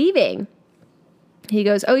cafe leaving. He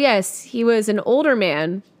goes, oh yes, he was an older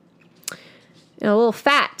man, and a little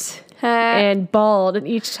fat and bald. And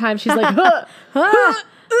each time she's like,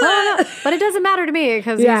 but it doesn't matter to me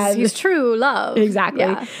because he's true love. Exactly.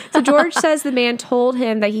 Yeah. So George says the man told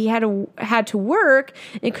him that he had to work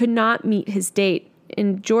and could not meet his date.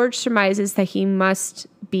 And George surmises that he must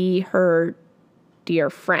be her dear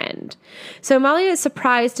friend. So Amalia is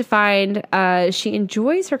surprised to find she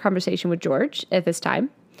enjoys her conversation with George at this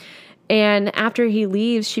time. And after he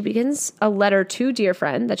leaves, she begins a letter to dear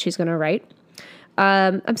friend that she's going to write.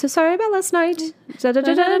 I'm so sorry about last night.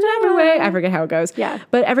 I forget how it goes. Yeah.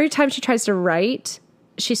 But every time she tries to write,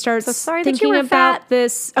 she starts thinking about fat.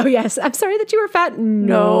 This. Oh, yes. I'm sorry that you were fat.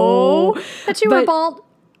 No. That you were bald.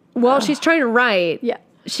 Well, she's trying to write. Yeah.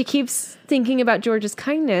 She keeps thinking about George's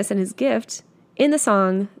kindness and his gift in the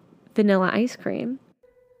song Vanilla Ice Cream.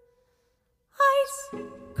 Ice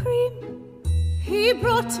cream. He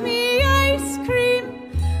brought me ice cream.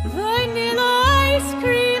 Vanilla ice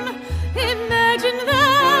cream. Imagine that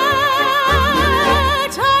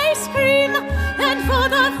ice cream. And for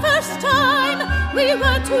the first time we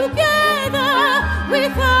were together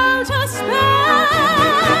without a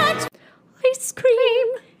spat. Ice cream.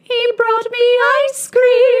 He brought me ice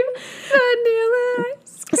cream. Vanilla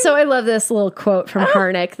ice cream. So I love this little quote from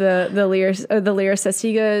Harnick, the lyricist.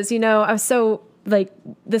 He goes, I was so like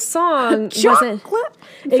the song wasn't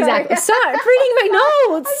exactly. Stop reading my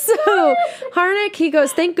notes. So Harnick, he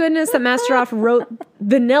goes, thank goodness that Masteroff wrote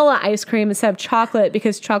vanilla ice cream instead of chocolate,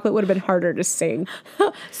 because chocolate would have been harder to sing.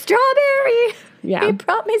 Strawberry. Yeah. He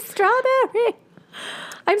brought me strawberry.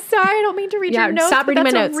 I'm sorry, I don't mean to read your notes. Stop reading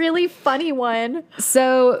my notes. That's a really funny one.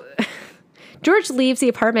 So George leaves the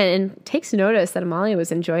apartment and takes notice that Amalia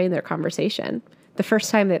was enjoying their conversation. The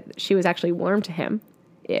first time that she was actually warm to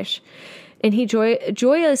him-ish. And he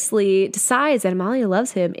joyously decides that Amalia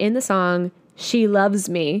loves him in the song She Loves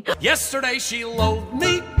Me. Yesterday she loathed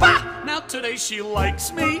me, bah! Now today she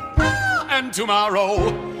likes me, bah! And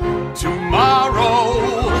tomorrow,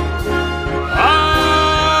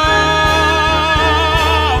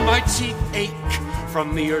 my teeth ache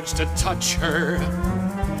from the urge to touch her.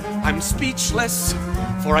 I'm speechless,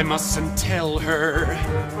 for I mustn't tell her.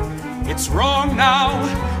 It's wrong now,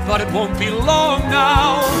 but it won't be long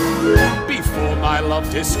now before my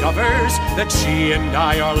love discovers that she and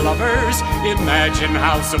I are lovers. Imagine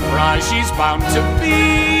how surprised she's bound to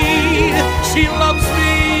be. She loves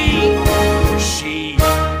me. She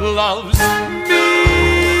loves me.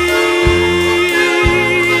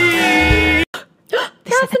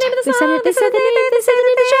 That's the name of the song. They said the name of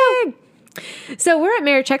the show. So we're at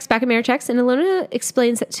Marichex, back at Marichex, and Ilona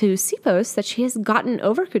explains to Sipos that she has gotten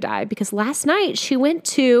over Kudai because last night she went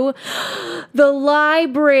to the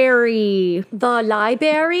library. The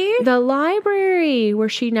library? The library, where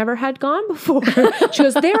she never had gone before. She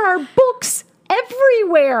goes, there are books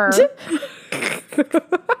everywhere. I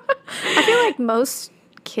feel like most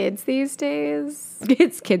kids these days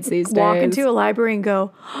walk into a library and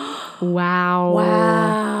go,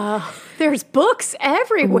 wow. There's books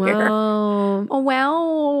everywhere. Wow. Oh,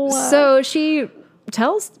 wow. So she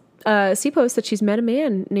tells Sipos that she's met a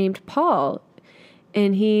man named Paul,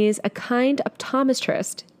 and he's a kind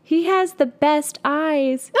optometrist. He has the best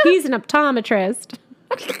eyes. He's an optometrist.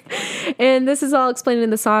 And this is all explained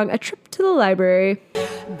in the song A Trip to the Library.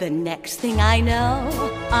 The next thing I know,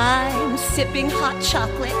 I'm sipping hot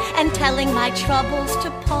chocolate and telling my troubles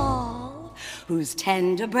to Paul, whose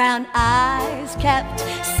tender brown eyes kept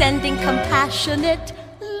sending compassionate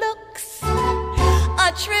looks.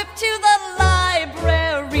 A trip to the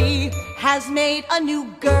library has made a new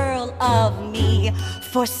girl of me,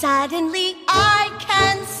 for suddenly I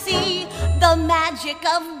can see the magic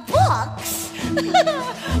of books.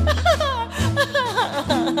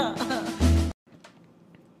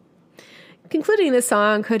 Concluding the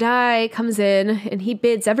song, Kodai comes in and he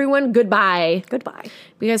bids everyone goodbye. Goodbye.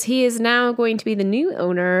 Because he is now going to be the new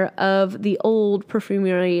owner of the old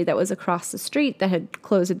perfumery that was across the street that had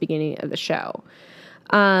closed at the beginning of the show.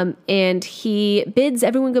 And he bids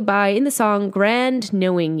everyone goodbye in the song Grand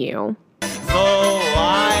Knowing You. Though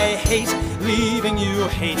I hate leaving you,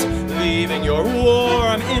 hate leaving your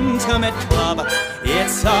warm, intimate club.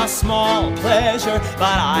 It's a small pleasure,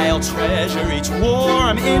 but I'll treasure each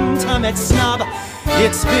warm, intimate snub.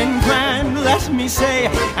 It's been grand, let me say,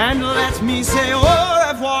 and let me say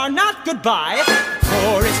au revoir, not goodbye.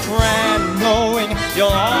 For it's grand knowing you'll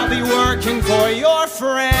all be working for your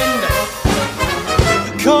friend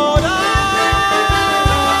Kodai.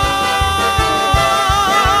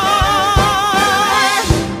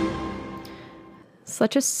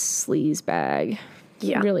 Such a sleaze bag.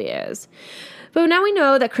 Yeah. It really is. But now we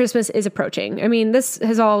know that Christmas is approaching. I mean, this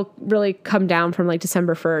has all really come down from like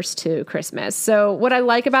December 1st to Christmas. So what I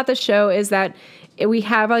like about the show is that we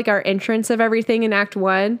have like our entrance of everything in Act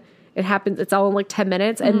 1. It happens, it's all in like 10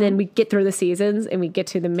 minutes. And then we get through the seasons and we get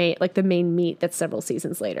to the main meat that's several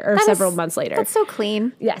seasons later or several months later. That's so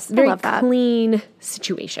clean. Yes. Very clean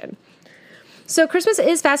situation. So Christmas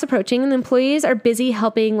is fast approaching and the employees are busy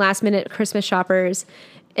helping last minute Christmas shoppers.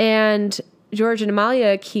 And George and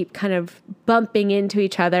Amalia keep kind of bumping into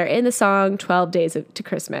each other in the song 12 Days to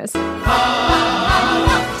Christmas. 12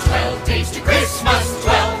 days to Christmas,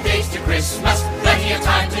 12 days to Christmas, plenty of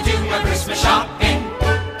time to do your Christmas shopping.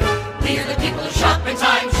 We are the people who shop in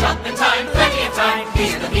time, plenty of time.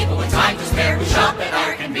 These are the people with time to spare who shop at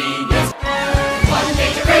our convenience. 1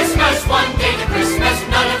 day to Christmas, 1 day to Christmas,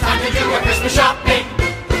 not enough time to do our Christmas shopping.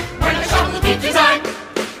 We're not shopping with people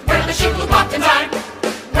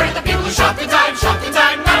Shopping time,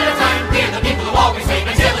 none at a time. We're the people who always wait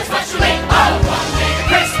until it's much too late. Oh, one day to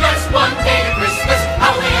Christmas, one day to Christmas.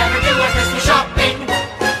 How will we ever do our Christmas shopping?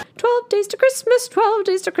 12 days to Christmas, 12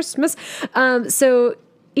 days to Christmas. So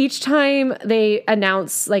each time they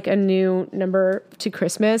announce like a new number to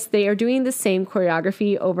Christmas, they are doing the same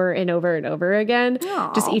choreography over and over and over again.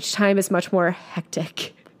 Aww. Just each time is much more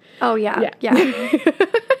hectic. Oh, yeah.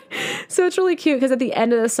 So it's really cute because at the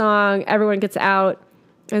end of the song, everyone gets out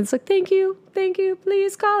and it's like, thank you,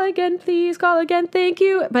 please call again, thank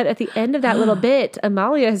you. But at the end of that little bit,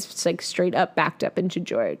 Amalia has just like straight up backed up into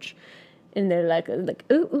George. And they're like,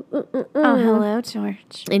 ooh. Oh, hello,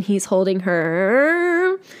 George. And he's holding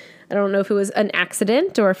her. I don't know if it was an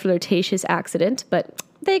accident or a flirtatious accident, but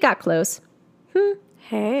they got close.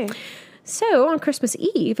 Hey. So on Christmas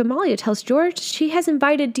Eve, Amalia tells George she has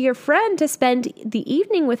invited dear friend to spend the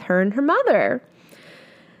evening with her and her mother.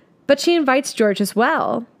 But she invites George as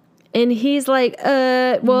well. And he's like,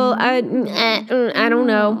 I don't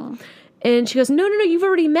know. And she goes, no, you've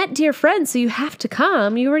already met dear friend, so you have to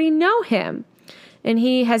come. You already know him. And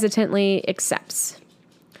he hesitantly accepts.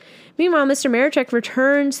 Meanwhile, Mr. Marichek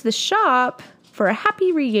returns to the shop for a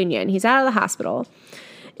happy reunion. He's out of the hospital.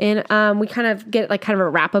 And we kind of get like kind of a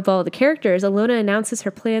wrap of all of the characters. Ilona announces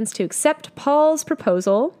her plans to accept Paul's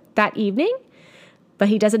proposal that evening, but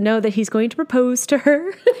he doesn't know that he's going to propose to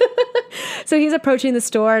her. So he's approaching the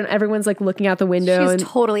store and everyone's like looking out the window. She's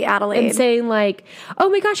totally Adelaide. And saying like, oh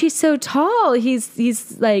my gosh, he's so tall.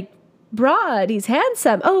 He's like broad. He's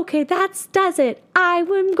handsome. Oh, okay, that does it.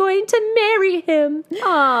 I'm going to marry him.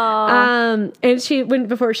 Aww. And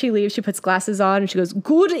before she leaves, she puts glasses on and she goes,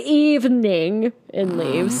 good evening, and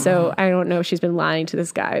leaves. So I don't know if she's been lying to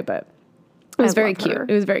this guy, but it was very cute.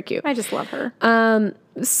 It was very cute. I just love her.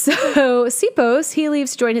 So Sipos, he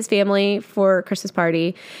leaves to join his family for a Christmas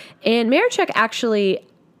party. And Marichek actually,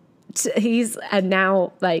 he's a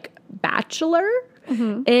now like bachelor.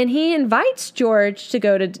 Mm-hmm. And he invites George to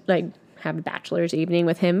go to like have a bachelor's evening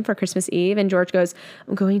with him for Christmas Eve. And George goes,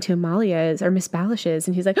 I'm going to Amalia's or Miss Balish's.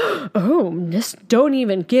 And he's like, oh, just don't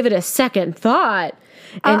even give it a second thought.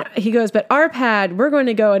 And he goes, but Arpad, we're going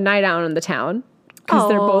to go a night out in the town. Because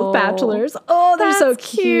they're both bachelors. Oh, they're so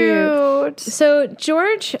cute. So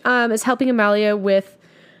George is helping Amalia with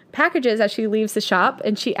packages as she leaves the shop,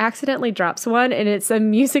 and she accidentally drops one, and it's a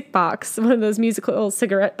music box, one of those musical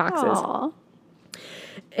cigarette boxes. Aww.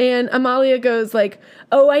 And Amalia goes like,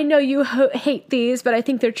 oh, I know you hate these, but I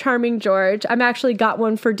think they're charming, George. I'm actually got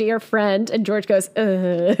one for dear friend. And George goes,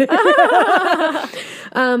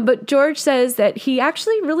 but George says that he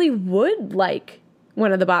actually really would like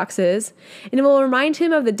one of the boxes, and it will remind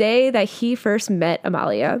him of the day that he first met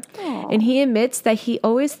Amalia. Aww. And he admits that he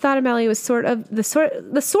always thought Amalia was sort of the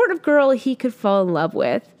sort of girl he could fall in love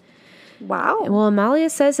with. Wow. And well, Amalia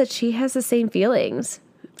says that she has the same feelings.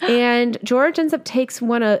 And George ends up taking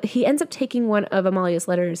one of Amalia's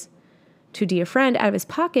letters to dear friend out of his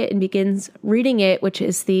pocket and begins reading it, which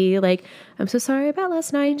is the like, I'm so sorry about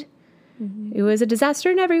last night. Mm-hmm. It was a disaster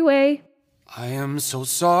in every way. I am so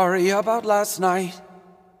sorry about last night.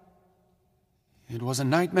 It was a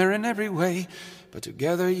nightmare in every way, but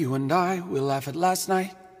together you and I will laugh at last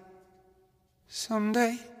night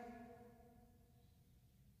someday.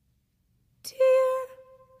 Dear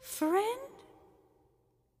friend,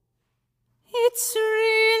 it's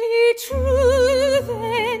really true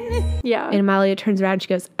then. Yeah. And Amalia turns around and she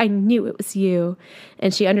goes, I knew it was you.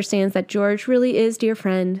 And she understands that George really is dear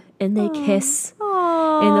friend, and they kiss.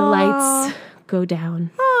 Aww. And the lights go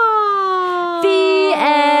down. Aww. The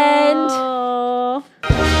end.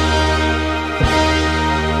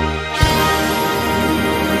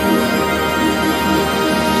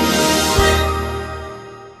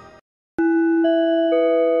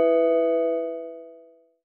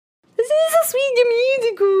 This is a sweet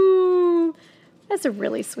musical. That's a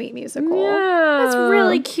really sweet musical. Yeah. That's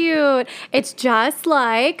really cute. It's just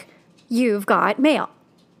like You've Got Mail.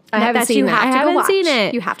 I haven't seen it. I haven't seen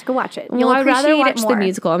it. You have to go watch it. Well, I'd rather watch the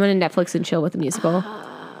musical. I'm going to Netflix and chill with the musical.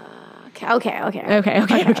 Okay.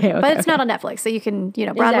 But it's not on Netflix, so you can,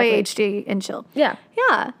 Broadway HD and chill. Yeah.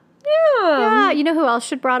 Yeah. You know who else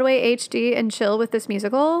should Broadway HD and chill with this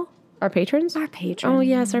musical? Our patrons? Our patrons. Oh,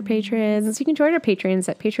 yes, our patrons. You can join our patrons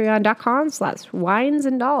at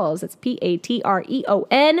patreon.com/winesandolls. It's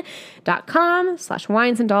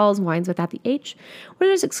patreon.com/winesandolls, wines without the H, where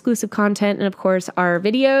there's exclusive content and, of course, our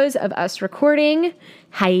videos of us recording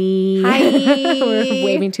Hi. We're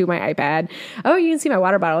waving to my iPad. Oh, you can see my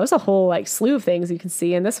water bottle. There's a whole like slew of things you can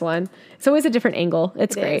see in this one. It's always a different angle.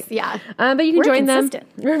 It's great. Yeah. But you can join them.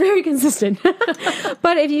 We're very consistent.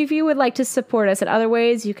 But if you would like to support us in other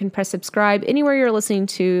ways, you can press subscribe anywhere you're listening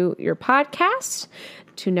to your podcast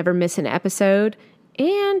to never miss an episode.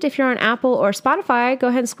 And if you're on Apple or Spotify, go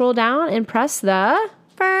ahead and scroll down and press the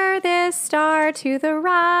furthest star to the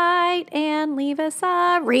right and leave us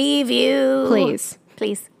a review. Please.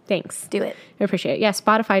 Thanks. Do it. I appreciate it. Yeah,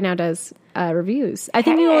 Spotify now does reviews. I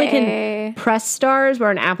think you only can press stars, where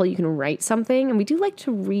on Apple you can write something. And we do like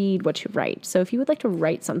to read what you write. So if you would like to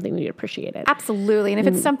write something, we'd appreciate it. Absolutely. And if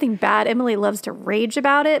it's something bad, Emily loves to rage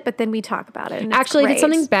about it, but then we talk about it. And actually, if it's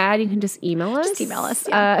something bad, you can just email us. Just email us.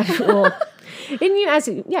 Yeah.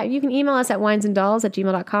 You can email us at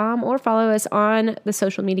winesanddolls@gmail.com or follow us on the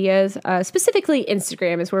social medias. Specifically,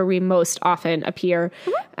 Instagram is where we most often appear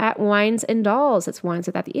at Wines and Dolls. It's wines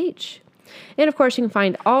without the H. And of course, you can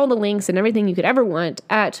find all the links and everything you could ever want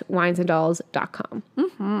at winesanddolls.com.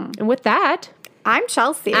 And with that, I'm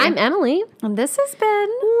Chelsea. I'm Emily. And this has been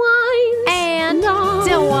Wines and Dolls.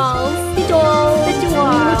 The doll. We'll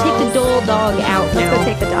take the doll dog out. Let's go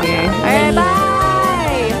take the dog out. All right, bye.